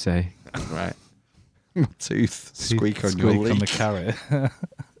prostitutes say. Right. Tooth squeak Teeth on your squeak on the leak. carrot.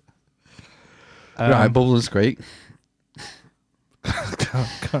 Right, bubble and squeak.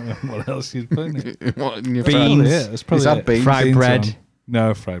 can't remember what else you'd put in it. What in your Beans. fried- That's probably Is that it. beans? Fried Beans bread. on-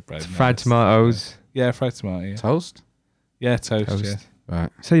 No, fried bread. no, Fried it's- tomatoes. Yeah, fried tomato. Yeah, Toast? yeah toast. Toast. Yeah. Right.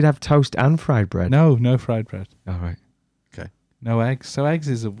 So you'd have toast and fried bread? No fried bread. All right. No eggs. So eggs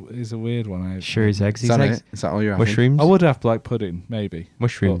is a weird one. Sure is eggs. Is Is that eggs. it? Is that all you're having? Mushrooms? I would have black pudding, maybe.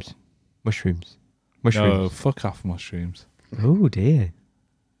 Mushrooms. Mushrooms. No, Mushrooms. fuck off mushrooms. Oh, dear.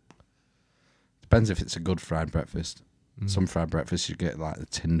 Depends if it's a good fried breakfast. Some fried breakfasts you get like the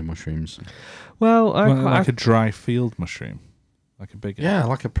tinned mushrooms. Well, Like a dry field mushroom, like a big. Yeah,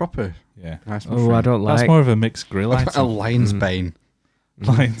 like a proper yeah. nice mushroom. Oh, I don't That's like. more of a mixed grill a item. lion's bane.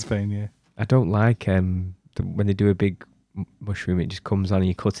 Lion's bane, yeah. I don't like when they do a big mushroom. It just comes on and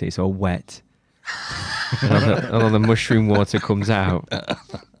you cut it. It's all wet. and all the mushroom water comes out.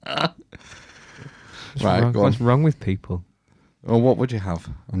 Right, go on. What's wrong with people? Or what would you have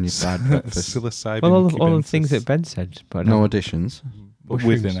on your fried breakfast? Psilocybin. Well, all the cubensis. things that Ben said, but No additions. But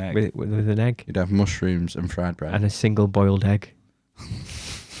mushrooms with an egg. with an egg You'd have mushrooms and fried bread. and a single boiled egg,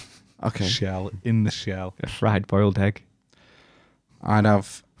 Okay. Shell in the shell. a fried boiled egg. I'd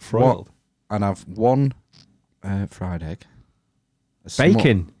have Froiled. I'd have one fried egg.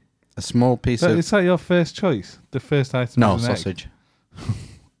 Bacon. A small piece So of is that your first choice? The first item no is an egg? sausage.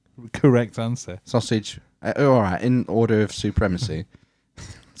 Correct answer. Sausage. All right, in order of supremacy.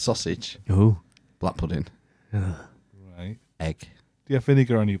 Sausage, Oh, black pudding, Right. egg. Do you have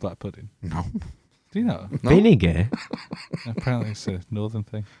vinegar on your black pudding? No. Do you know? No. vinegar. Apparently it's a northern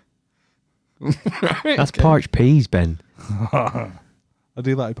thing. That's parched peas, Ben. I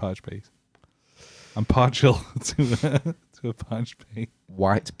do like parched peas. I'm partial to a parched pea.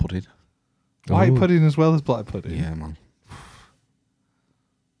 White pudding. White Ooh. pudding as well as black pudding. Yeah, man.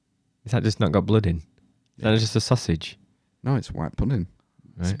 Is that just not got blood in? Is that just a sausage? No, it's white pudding.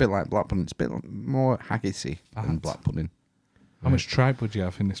 It's a Right. bit like black pudding. It's a bit more haggisy than Fat. black pudding. How much tripe would you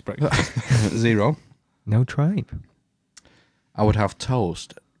have in this breakfast? 0. No tripe. I would have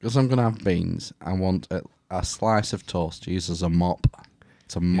toast. Because I'm going to have beans, I want a slice of toast to use as a mop.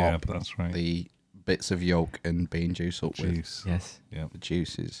 To yeah, mop that's right. the bits of yolk and bean juice up with. Juice. Yes. Yeah. The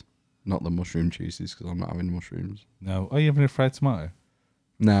juices. Not the mushroom juices, because I'm not having mushrooms. No. Are you having a fried tomato?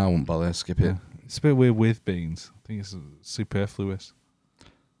 No, I won't bother. Skip it. Yeah. It's a bit weird with beans. I think it's superfluous.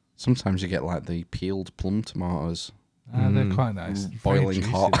 Sometimes you get like the peeled plum tomatoes. They're quite nice. Very Boiling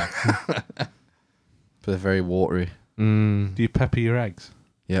juicy, hot. though. But they're very watery. Mm. Do you pepper your eggs?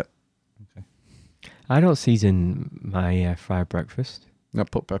 Yep. I don't season my fried breakfast. Now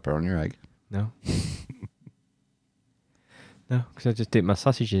put pepper on your egg. No. No, because I just dip my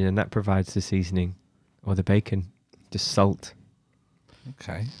sausage in and that provides the seasoning. Or the bacon. Just salt.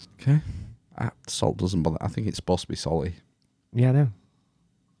 Okay. Okay. Salt doesn't bother. I think it's supposed to be salty. Yeah, I know.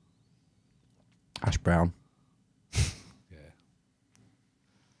 Hash brown. Yeah.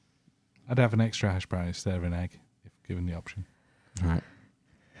 I'd have an extra hash brown instead of an egg, if given the option. Right.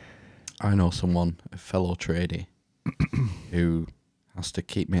 I know someone, a fellow tradie, who has to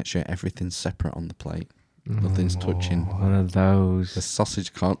make sure everything's separate on the plate. Nothing's touching. One of those. The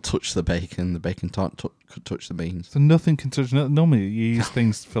sausage can't touch the bacon can't touch the beans. So nothing can touch. Normally, you use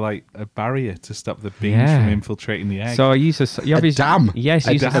things for like a barrier to stop the beans Yeah. from infiltrating the egg. So I use you A obviously- dam. Yes,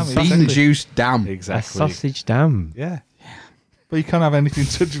 A use dam, a, exactly. Bean juice dam. a exactly. sausage dam. Yeah. But you can't have anything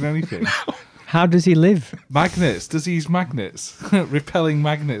touching anything. How does he live? Magnets. Does he use magnets? Repelling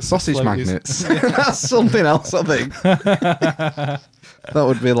magnets. Sausage Float his- magnets. That's something else, I think. That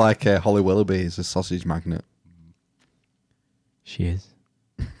would be like Holly Willoughby is a sausage magnet. She is.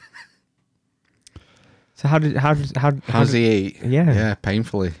 So how does he eat? Yeah. Yeah,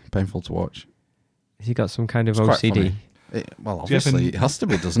 painful to watch. Has he got some kind of It's quite OCD? funny. Well, obviously it has to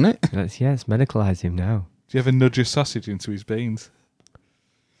be, doesn't it? Let's medicalise him now. Do you ever nudge a sausage into his beans?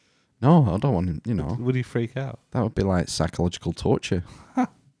 No, I don't want him, you know. Would he freak out? That would be like psychological torture,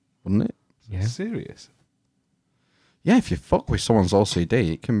 wouldn't it? Yeah. Serious? Yeah, if you fuck with someone's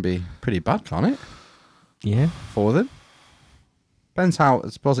OCD, it can be pretty bad, can't it? Yeah. For them. Depends how, I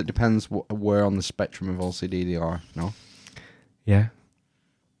suppose it depends where on the spectrum of OCD they are, no? Yeah.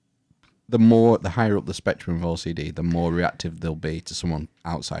 The higher up the spectrum of OCD, the more reactive they'll be to someone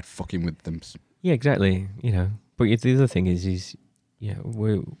outside fucking with them. Yeah, exactly. You know, but the other thing is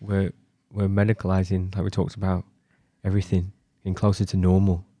we're medicalising, like we talked about, everything getting closer to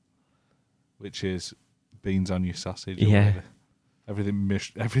normal. Which is beans on your sausage. Or Yeah. whatever.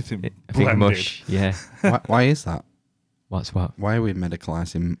 Everything I think blended. mush. Yeah. Why is that? What's what? Why are we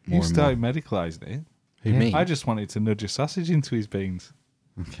medicalising more You and started more? medicalising it. Who, Yeah. me? I just wanted to nudge a sausage into his beans.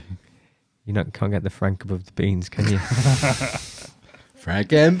 Okay. You can't get the frank above the beans, can you?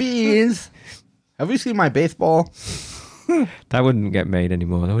 Frank and beans. Have you seen my baseball? That wouldn't get made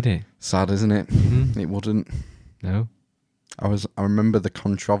anymore, though, would it? Sad, isn't it? Mhm. It wouldn't. No. I remember the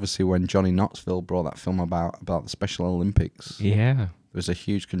controversy when Johnny Knoxville brought that film about the Special Olympics. Yeah. There was a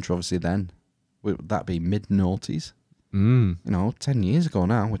huge controversy then. Would that be mid-noughties? Mm. 10 years ago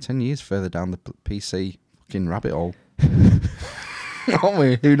now. We're 10 years further down the PC fucking rabbit hole. Aren't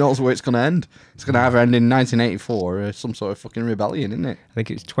we? Who knows where it's going to end? It's going to either end in 1984 or some sort of fucking rebellion, isn't it? I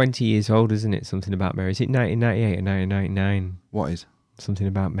think it's 20 years old, isn't it? Something about Mary. Is it 1998 or 1999? What is? Something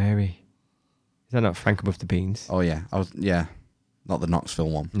about Mary. Is that not Frank above the beans? Oh, yeah. Not the Knoxville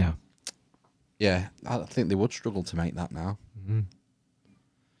one. No. Yeah, I think they would struggle to make that now. Mm.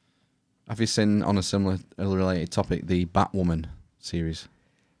 Have you seen, on a similar related topic, the Batwoman series?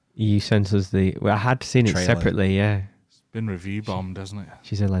 You sent us I had seen it Trailer. separately, yeah. It's been review bombed, hasn't it?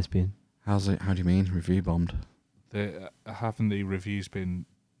 She's a lesbian. How's it? How do you mean? Review bombed? Haven't the reviews been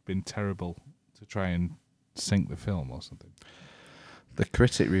terrible to try and sink the film or something? The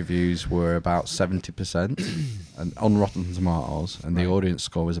critic reviews were about 70% and on Rotten Tomatoes, and the Right. audience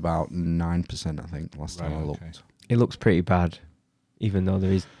score was about 9%, I think, last time I Right, looked. okay. It looks pretty bad, even though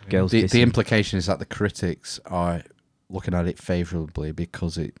there is girls The kissing. implication is that the critics are looking at it favourably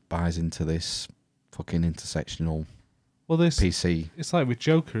because it buys into this fucking intersectional Well, PC. it's like with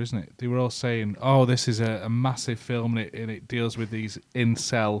Joker, isn't it? They were all saying, "Oh, this is a massive film and it deals with these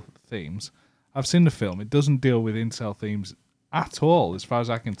incel themes." I've seen the film; it doesn't deal with incel themes at all, as far as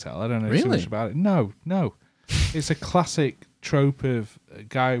I can tell. I don't know too Really? much about it. No, it's a classic trope of a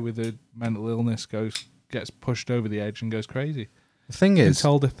guy with a mental illness gets pushed over the edge and goes crazy. The thing Been is,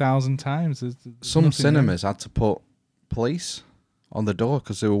 told 1,000 times. There's some nothing cinemas had to put police on the door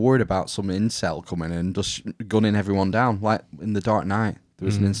because they were worried about some incel coming in and just gunning everyone down. Like in The Dark Knight, there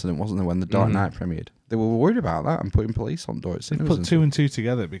was an incident, wasn't there, when The Dark Knight premiered? They were worried about that and putting police on door at They cinemas. put and two stuff. and two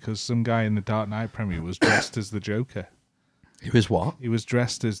together because some guy in the Dark Knight premiere was dressed as the Joker. It was what? He was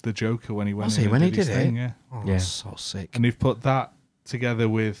dressed as the Joker when he went Was in he? and When he his did thing, it? yeah. Oh, Yeah. that's so sick. And they've put that together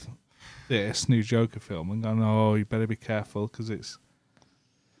with this new Joker film and gone, oh, you better be careful because it's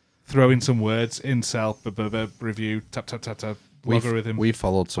throwing some words, incel, review, tap, tap, tap, tap, logarithm. We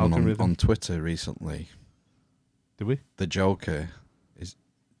followed someone algorithm. on Twitter recently. Did we? The Joker is.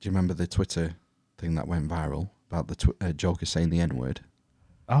 Do you remember the Twitter thing that went viral about the Joker saying the N-word?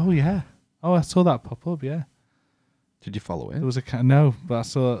 Oh, yeah. Oh, I saw that pop up, yeah. Did you follow it? There was no, but I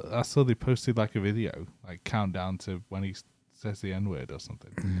saw they posted like a video, like countdown to when he says the N-word or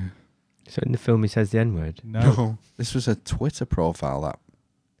something. So in the film he says the N-word. No. This was a Twitter profile that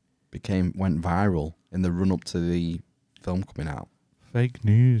went viral in the run up to the film coming out. Fake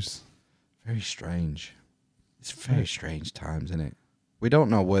news. Very strange. It's very strange times, isn't it? We don't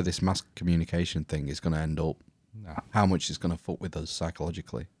know where this mass communication thing is going to end up. No. How much it's going to fuck with us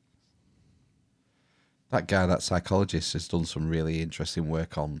psychologically. That psychologist, has done some really interesting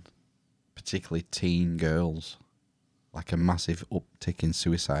work on particularly teen girls. Like a massive uptick in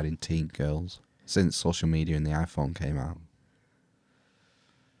suicide in teen girls since social media and the iPhone came out.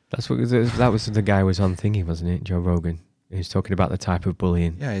 That was the guy who was on thingy, wasn't it? Joe Rogan. He was talking about the type of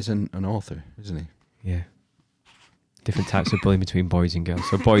bullying. Yeah, he's an author, isn't he? Yeah. Different types of bullying between boys and girls.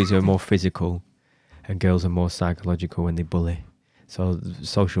 So boys are more physical and girls are more psychological when they bully. So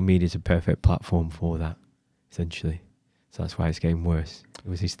social media is a perfect platform for that, essentially. So that's why it's getting worse. It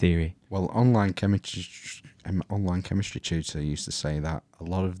was his theory. Well, online chemistry tutor used to say that a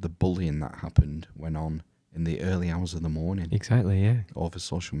lot of the bullying that happened went on in the early hours of the morning Exactly, yeah. over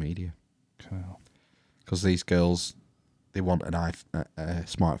social media. Cool. Because these girls, they want a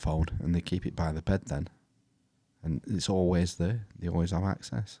smartphone and they keep it by the bed then. and it's always there. They always have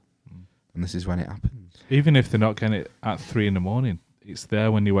access, and this is when it happens. Even if they're not getting it at 3 a.m, it's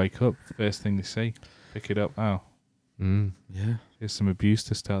there when you wake up. First thing they see, pick it up. Oh, Yeah, here's some abuse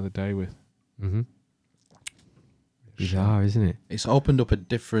to start the day with. Mm-hmm. Bizarre, isn't it? it's opened up a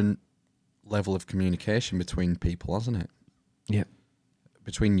different level of communication between people, hasn't it? Yep.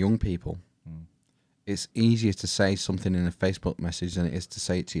 Between young people, it's easier to say something in a Facebook message than it is to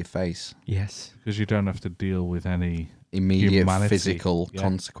say it to your face. Yes. Because you don't have to deal with any Immediate humanity. physical Yeah.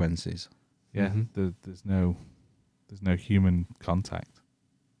 consequences. Yeah, Mhm. there's no human contact.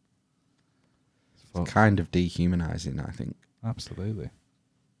 It's Kind of dehumanizing, I think. Absolutely.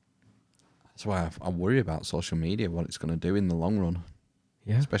 That's why I worry about social media, what it's going to do in the long run,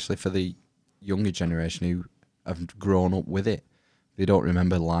 Yeah. especially for the younger generation who have grown up with it. They don't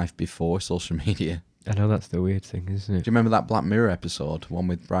remember life before social media. I know that's the weird thing, isn't Do it? you remember that Black Mirror episode, one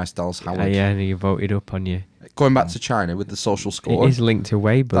with Bryce Dallas Howard? Yeah, and you voted up on you. Going back to China with the social score. It is linked to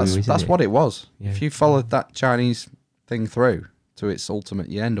Weibo, isn't That's it? what it was. Yeah. If you followed that Chinese thing through to its ultimate,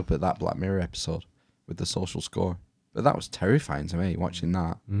 you end up at that Black Mirror episode with the social score. But that was terrifying to me, watching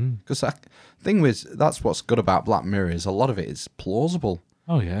that. Because that's what's good about Black Mirror is a lot of it is plausible.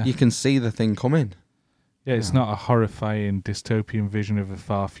 Oh yeah. You can see the thing coming. Yeah, it's not a horrifying dystopian vision of a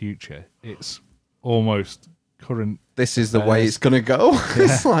far future. It's almost current. This is the way it's going to go.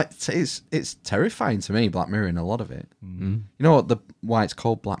 It's like it's terrifying to me, Black Mirror, in a lot of it. You know what why it's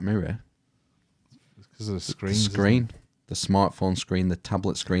called Black Mirror? Because of the The screens. screen, the smartphone screen, the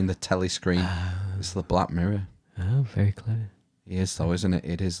tablet screen, the telly screen. It's the Black Mirror. Oh, very clever. It is though, isn't it?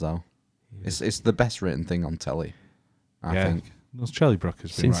 It is though. It's the best written thing on telly, I think. Well, Charlie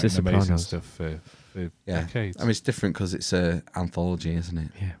Brooker's been Since The writing amazing Sopranos. stuff for Yeah, decades. I mean it's different because it's a anthology, isn't it?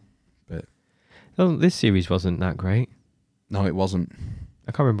 Yeah. But Oh, this series wasn't that great. no, it wasn't.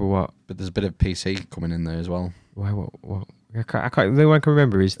 I can't remember what. But there's a bit of PC coming in there as well. Why? What? I can't. The one I can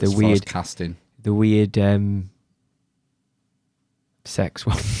remember is the As far as weird, casting. sex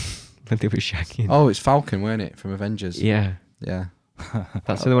one that they were shagging. Oh, it's Falcon, weren't it, from Avengers? Yeah, Yeah.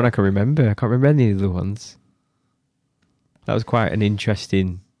 that's the only one I can remember. I can't remember any of the other ones. That was quite an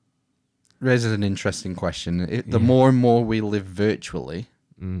interesting. Raises an interesting question. The Yeah. more and more we live virtually,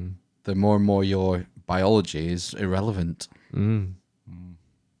 Mm, the more and more your biology is irrelevant. mm.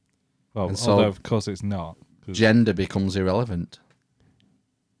 Well, And so- although of course it's not. 'cause- Gender becomes irrelevant.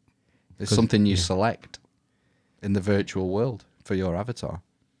 It's 'Cause- something you yeah. select in the virtual world for your avatar.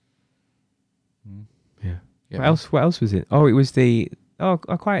 Yeah. Yeah. What else? What else was it? Oh, it was the. Oh,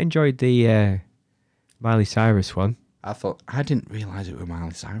 I quite enjoyed the Miley Cyrus one. I didn't realise it was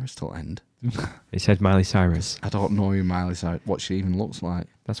Miley Cyrus till the end. It said Miley Cyrus. I don't know who Miley Cyrus, what she even looks like.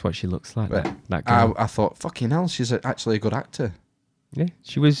 That's what she looks like. But That girl. I thought, fucking hell, she's actually a good actor. Yeah,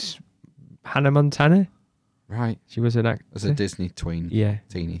 she was Hannah Montana. Right. She was an actor. As a Disney tween, Yeah,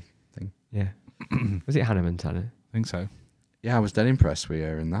 teeny thing. yeah. Was it Hannah Montana? I think so. Yeah, I was dead impressed with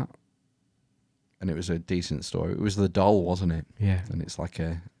her in that. And it was a decent story. It was the doll, wasn't it? Yeah. And it's like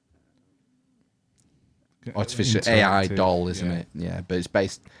a artificial AI Interactive, doll, isn't yeah. it? Yeah, but it's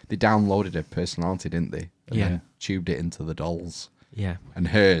based. They downloaded her personality, didn't they? And Yeah. then tubed it into the dolls. Yeah. And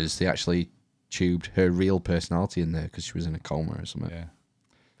hers, they actually tubed her real personality in there because she was in a coma or something. Yeah.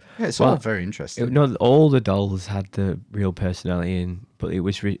 Yeah, it's Well, all very interesting. No, all the dolls had the real personality in, but it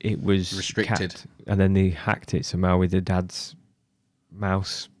was Restricted. capped, and then they hacked it somehow with the dad's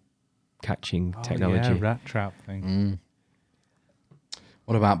mouse catching Oh, technology. yeah, rat trap thing.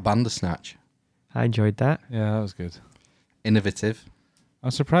 What about Bandersnatch? I enjoyed that. Yeah, that was good. Innovative.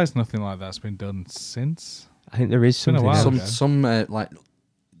 I'm surprised nothing like that's been done since. I think there is been a something. while else. Some okay. like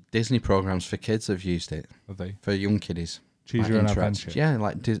Disney programs for kids have used it Have they? for young kiddies. Choose Like your own interactive- adventure. Yeah,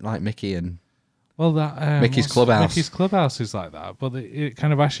 like Mickey and Well, that Mickey's what's- Clubhouse. Mickey's Clubhouse is like that, but it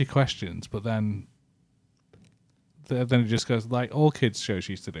kind of asks you questions, but then it just goes like all kids shows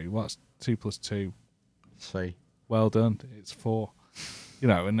used to do. What's 2 + 2? 3. Well done. It's 4. You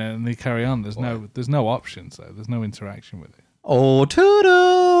know, and then they carry on. There's no options though. There's no interaction with it. Oh,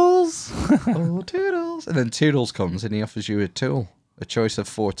 Toodles! Oh, Toodles! And then Toodles comes and he offers you a tool, a choice of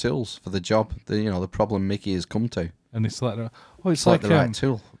 4 tools for the job. The problem Mickey has come to. And it's like, it's Select like the right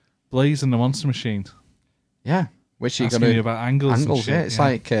tool. Blaze and the Monster Machine. Yeah, which you're Asking going you to about angles. And shit, Yeah, it's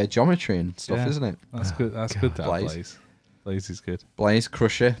like geometry and stuff, Yeah. isn't it? That's good. That's good. That Blaze. Blaze. Blaze is good. Blaze,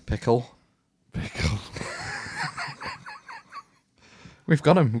 Crusher, Pickle. Pickle. We've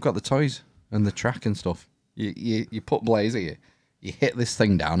got them. We've got the toys and the track and stuff. You put Blaze here. You hit this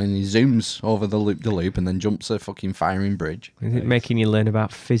thing down and he zooms over the loop and then jumps a fucking firing bridge. Is it making you learn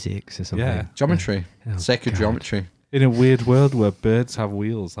about physics or something? Yeah. Geometry. Oh, Sacred God. geometry. In a weird world where birds have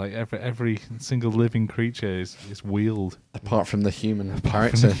wheels, like every single living creature is wheeled. Apart from the human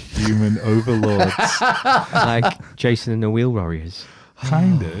character. Human overlords. Like Jason and the Wheel Warriors.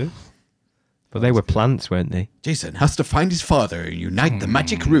 Kind of. But they were plants, weren't they? Jason has to find his father and unite the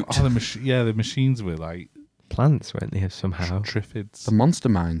magic root. Oh, the machines were like Plants, weren't they, somehow? Triffids. The Monster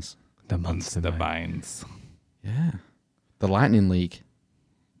Mines. The monster The mine. mines. Yeah. The Lightning League.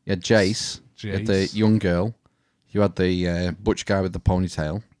 You had Jace. You had the Jace. young girl. You had the butch guy with the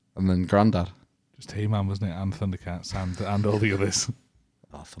ponytail. And then Grandad. Just He-Man, wasn't it? And Thundercats and all the others.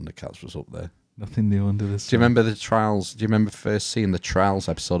 Oh, Thundercats was up there. Nothing new under the sun. Do you remember the trials? Do you remember first seeing the trials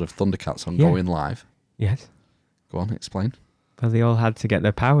episode of Thundercats on Yeah. Going Live? Yes. Go on, explain. Well, they all had to get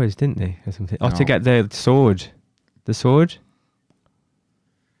their powers, didn't they? Or something. Or to No. get their sword. The sword?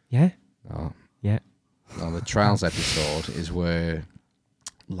 Yeah? Oh, Yeah. no, the trials episode is where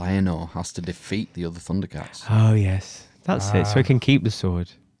Lionel has to defeat the other Thundercats. Oh, yes. That's it. So he can keep the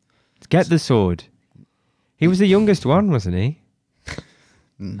sword. Get the sword. He was the youngest one, wasn't he?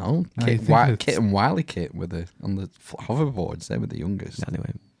 No, I Kit, think Wi- it's- Kit and Wily Kit were on the hoverboards. They were the youngest. No, they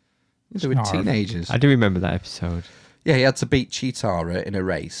weren't. They were teenagers. I do remember that episode. Yeah, he had to beat Cheetara in a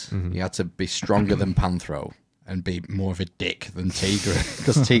race. He had to be stronger than Panthro and be more of a dick than Tigra.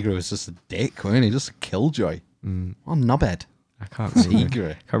 Because Tigra was just a dick, wasn't he? Just a killjoy. Oh, knobhead. I can't really,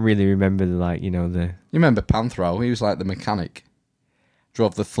 Tigra. can't really remember the You remember Panthro? He was like the mechanic.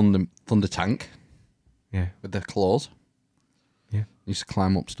 Drove the thunder tank yeah. with the claws. Yeah. Used to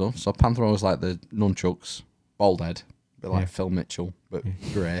climb up stuff. So Panthro was like the nunchucks, bald head, a bit like Yeah. Phil Mitchell, but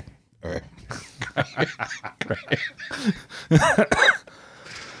grey.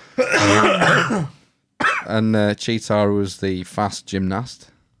 And Cheetara was the fast gymnast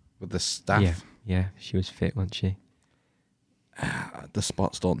with the staff. Yeah. Yeah. She was fit, wasn't she? The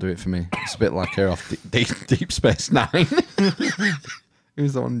spots don't do it for me. It's a bit like her off Deep Space Nine.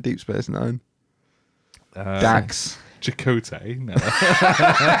 Who's the one in Deep Space Nine? Dax. Chakotay? No.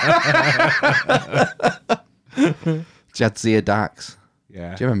 Jadzia Dax.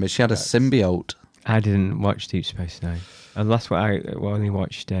 Yeah. Do you remember? She had a symbiote. I didn't watch Deep Space Nine. And that's what I only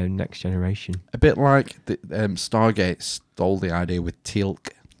watched Next Generation. A bit like the, Stargate stole the idea with Teal'c.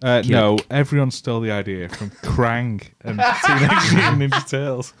 No, everyone stole the idea from Krang and Teenage Mutant Ninja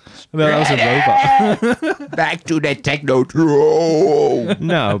Turtles. No, that was a robot. Back to the Technodrome.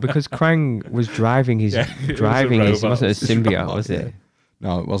 No, because Krang was driving his Yeah, it was a it robot. wasn't a symbiote, robot, was it?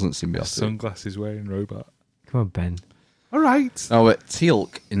 No, it wasn't symbiotic. Sunglasses wearing robot. Come on, Ben. All right. No, but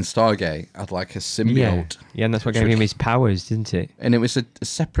Teal'c in Stargate had like a symbiote. Yeah, and that's what gave him his powers, didn't it? And it was a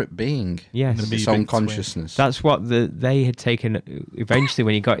separate being. Yes. The Its Big own Twin. consciousness. That's what they had taken eventually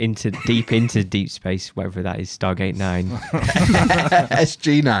when he got deep into deep space, whatever that is, Stargate 9.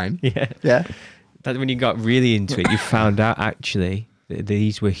 SG9. Yeah. Yeah. That's when you got really into it. You found out actually that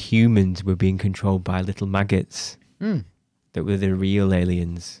these were humans were being controlled by little maggots that were the real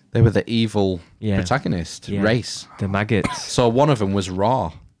aliens. They were the evil Yeah. protagonist Yeah. race. The maggots. So one of them was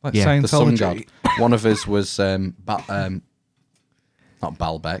Ra, Like Yeah. the sun god. Scientology. One of us was not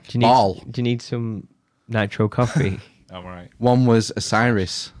Baalbek, Do you need, Baal. do you need some nitro coffee? All right. One was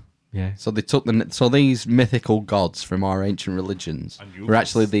Osiris. Yeah. So they took these mythical gods from our ancient religions Anubis. were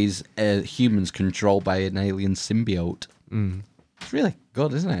actually these humans controlled by an alien symbiote. It's really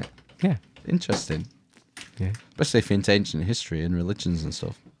good, isn't it? Yeah. Interesting, Yeah. especially if you're into ancient history and religions and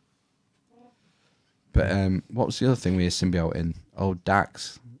stuff. But what was the other thing we had symbiote in? Oh,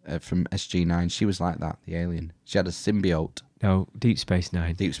 Dax from SG9. She was like that, the alien. She had a symbiote. No, Deep Space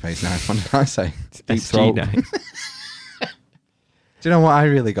Nine. Deep Space Nine. What did I say? Deep Throat. SG9. Do you know what I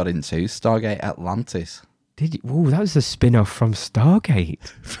really got into? Stargate Atlantis. Did you? Ooh, that was a spin-off from Stargate.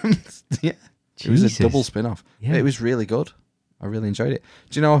 Yeah. It was a Jesus. double spin-off. Yeah. It was really good. I really enjoyed it.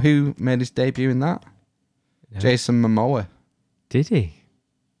 Do you know who made his debut in that? No. Jason Momoa, Did he?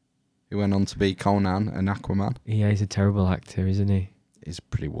 who went on to be Conan and Aquaman. Yeah, he's a terrible actor, isn't he? He's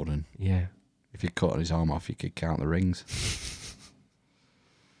pretty wooden. Yeah. If you cut his arm off, you could count the rings.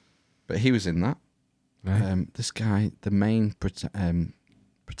 But he was in that. Right. This guy, the main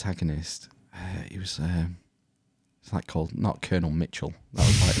protagonist, he was it's like called not Colonel Mitchell. That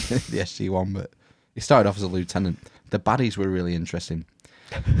was like the SG one, but he started off as a lieutenant. The baddies were really interesting.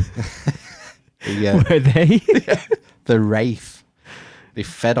 Were they? The Wraith. They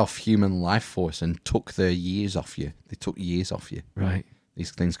fed off human life force and took their years off you. They took years off you. Right. These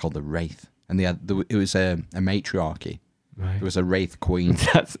things called the Wraith, and they had it was a matriarchy. Right. There was a Wraith queen.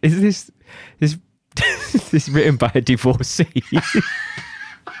 Is this this written by a divorcee?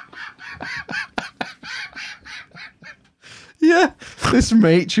 Yeah, this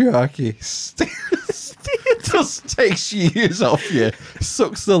matriarchy. just takes years off you,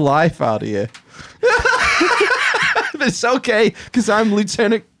 sucks the life out of you. But it's okay, because I'm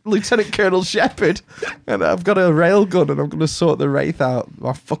Lieutenant Colonel Shepard, and I've got a railgun, and I'm going to sort the wraith out.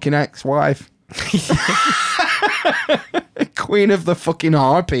 My fucking ex-wife. Queen of the fucking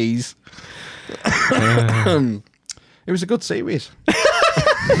harpies. It was a good series.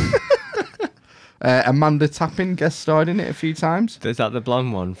 Amanda Tappin guest starred in it a few times. Is that the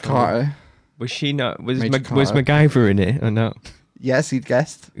blonde one? Carter. Was she not? Was Major was Carter. MacGyver in it or not? Yes, he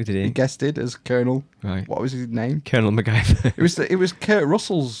guessed. Who did he? He guested as Colonel. Right. What was his name? Colonel MacGyver. It was Kurt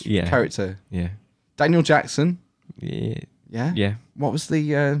Russell's Yeah. character. Yeah. Daniel Jackson. Yeah. Yeah. Yeah. What was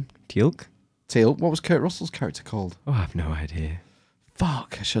the Teal'c? Teal? What was Kurt Russell's character called? Oh, I have no idea.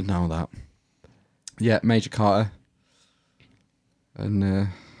 Fuck, I should know that. Yeah, Major Carter. And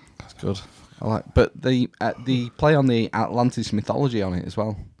that's good. I like, but the play on the Atlantis mythology on it as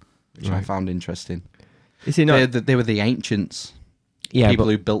well, which I Right. found interesting. Is it not? They were the ancients, Yeah, people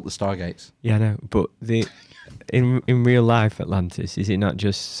but who built the Stargates. yeah, no. But in real life Atlantis, is it not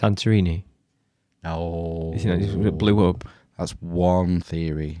just Santorini? No, Is it not just it blew up? That's one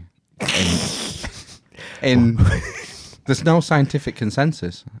theory. In there's no scientific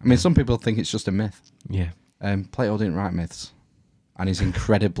consensus. I mean, some people think it's just a myth. Yeah. Plato didn't write myths, and he's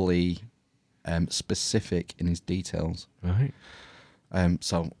incredibly specific in his details. Right.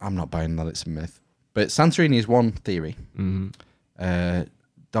 So I'm not buying that it's a myth. But Santorini is one theory. Mm.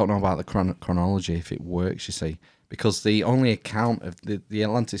 Don't know about the chronology, if it works, you see. Because the only account of the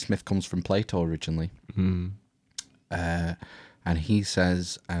Atlantis myth comes from Plato originally. Mm. And he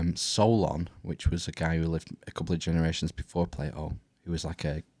says Solon, which was a guy who lived a couple of generations before Plato, who was like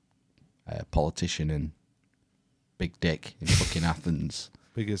a politician and big dick in fucking Athens.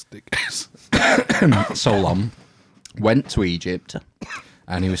 Biggest dick. Solon went to Egypt,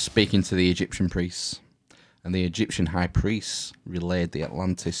 and he was speaking to the Egyptian priests, and the Egyptian high priests relayed the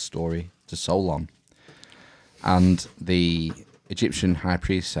Atlantis story to Solon, and the Egyptian high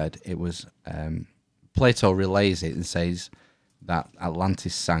priest said it was Plato relays it and says that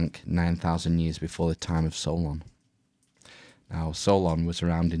Atlantis sank 9,000 years before the time of Solon. Now Solon was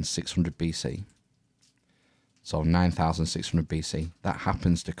around in 600 BC, so 9,600 BC. That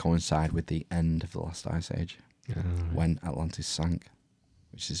happens to coincide with the end of the last ice age, when Atlantis sank,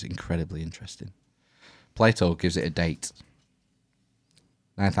 which is incredibly interesting. Plato gives it a date,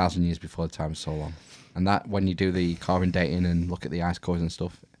 9,000 years before the time of Solon. And that, when you do the carbon dating and look at the ice cores and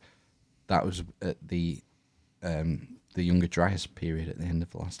stuff, that was at the Younger Dryas period at the end of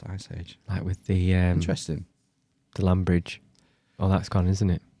the last ice age. Like with the Interesting. the land bridge. Oh, that's gone, isn't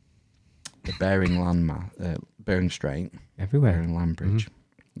it? The Bering Strait, Everywhere. Bering Land Bridge.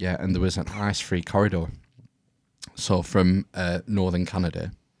 Yeah, and there was an ice-free corridor. So from northern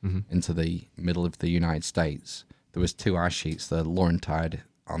Canada into the middle of the United States, there was two ice sheets, the Laurentide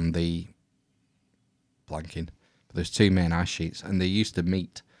and the blanking. But there's two main ice sheets, and they used to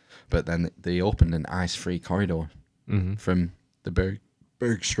meet, but then they opened an ice-free corridor from the Bering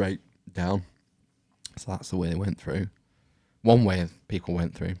Strait down. So that's the way they went through. One way people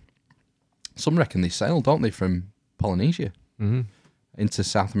went through. Some reckon they sailed, don't they, from Polynesia into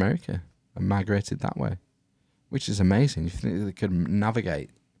South America and migrated that way, which is amazing. You think they could navigate,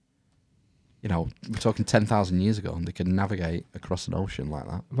 you know, we're talking 10,000 years ago, and they could navigate across an ocean like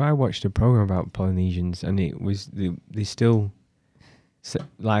that. Well, I watched a program about Polynesians, and it was they still,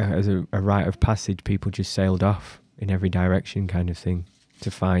 like as a rite of passage, people just sailed off in every direction, kind of thing, to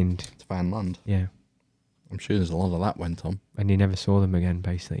find land. Yeah, I'm sure there's a lot of that went on. and you never saw them again,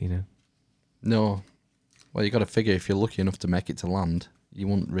 basically. You know. No. Well, you got to figure if you're lucky enough to make it to land, you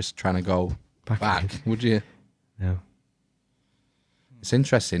wouldn't risk trying to go back, would you? No. It's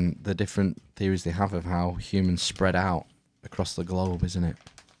interesting, the different theories they have of how humans spread out across the globe, isn't it?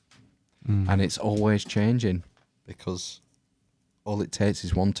 And it's always changing, because all it takes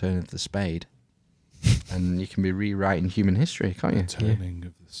is one turn of the spade, and you can be rewriting human history, can't you? Turning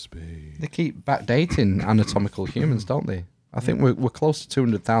of the spade. They keep backdating anatomical humans, don't they? I think we're close to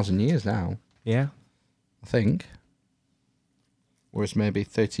 200,000 years now, Yeah. I think. Whereas maybe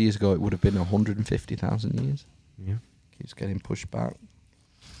 30 years ago it would have been 150,000 years. Yeah. Keeps getting pushed back.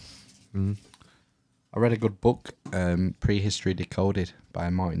 Mm. I read a good book, Prehistory Decoded,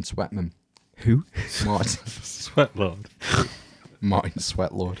 by Martin Sweatman. Who? Sweatlord. Martin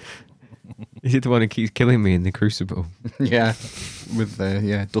Sweatlord. Is it the one who keeps killing me in the Crucible? Yeah, with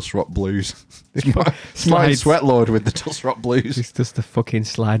the Dust Rock Blues. It's Martin Slides. Sweatlord with the Dust Rock Blues. It's just the fucking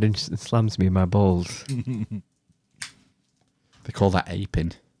slide and slams me in my balls. They call that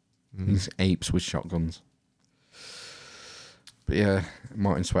aping. These apes with shotguns. But yeah,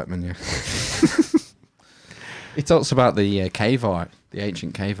 Martin Sweatman, yeah. He talks about the cave art, the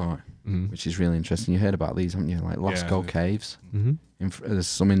ancient cave art, which is really interesting. You heard about these, haven't you? Like Lascaux caves. Mm-hmm. There's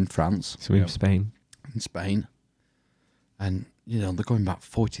some in France, So in Spain. in Spain, and they're going back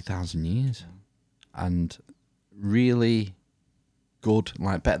 40,000 years, and really good,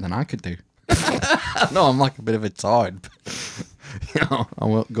 like better than I could do. No, I'm like a bit of a tard.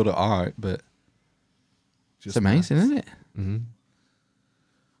 I'm not good at art, but it's amazing, isn't it? Mm-hmm.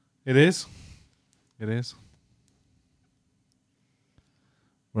 It is. It is.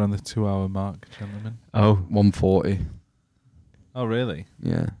 We're on the 2-hour mark, gentlemen. Oh, 1:40. Oh, really?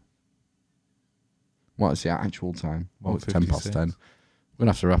 Yeah. What is the actual time? Oh, it's 10 past 1:56. 10. We're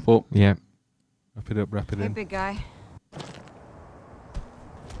gonna have to wrap up. yeah. Wrap it up, wrap it Hey, in. big guy.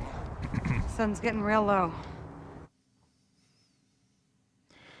 Sun's getting real low.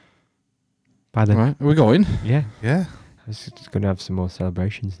 By then. Right, are we going? Yeah. Yeah. I was just going to have some more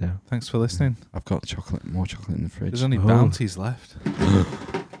celebrations now. Thanks for listening. I've got more chocolate in the fridge. There's only Oh. bounties left.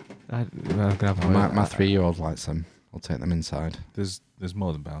 I'm going to have My 3-year-old likes them. I'll take them inside. There's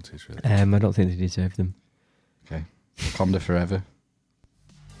more than bounties, really. I don't think they deserve them. Okay. Conda forever.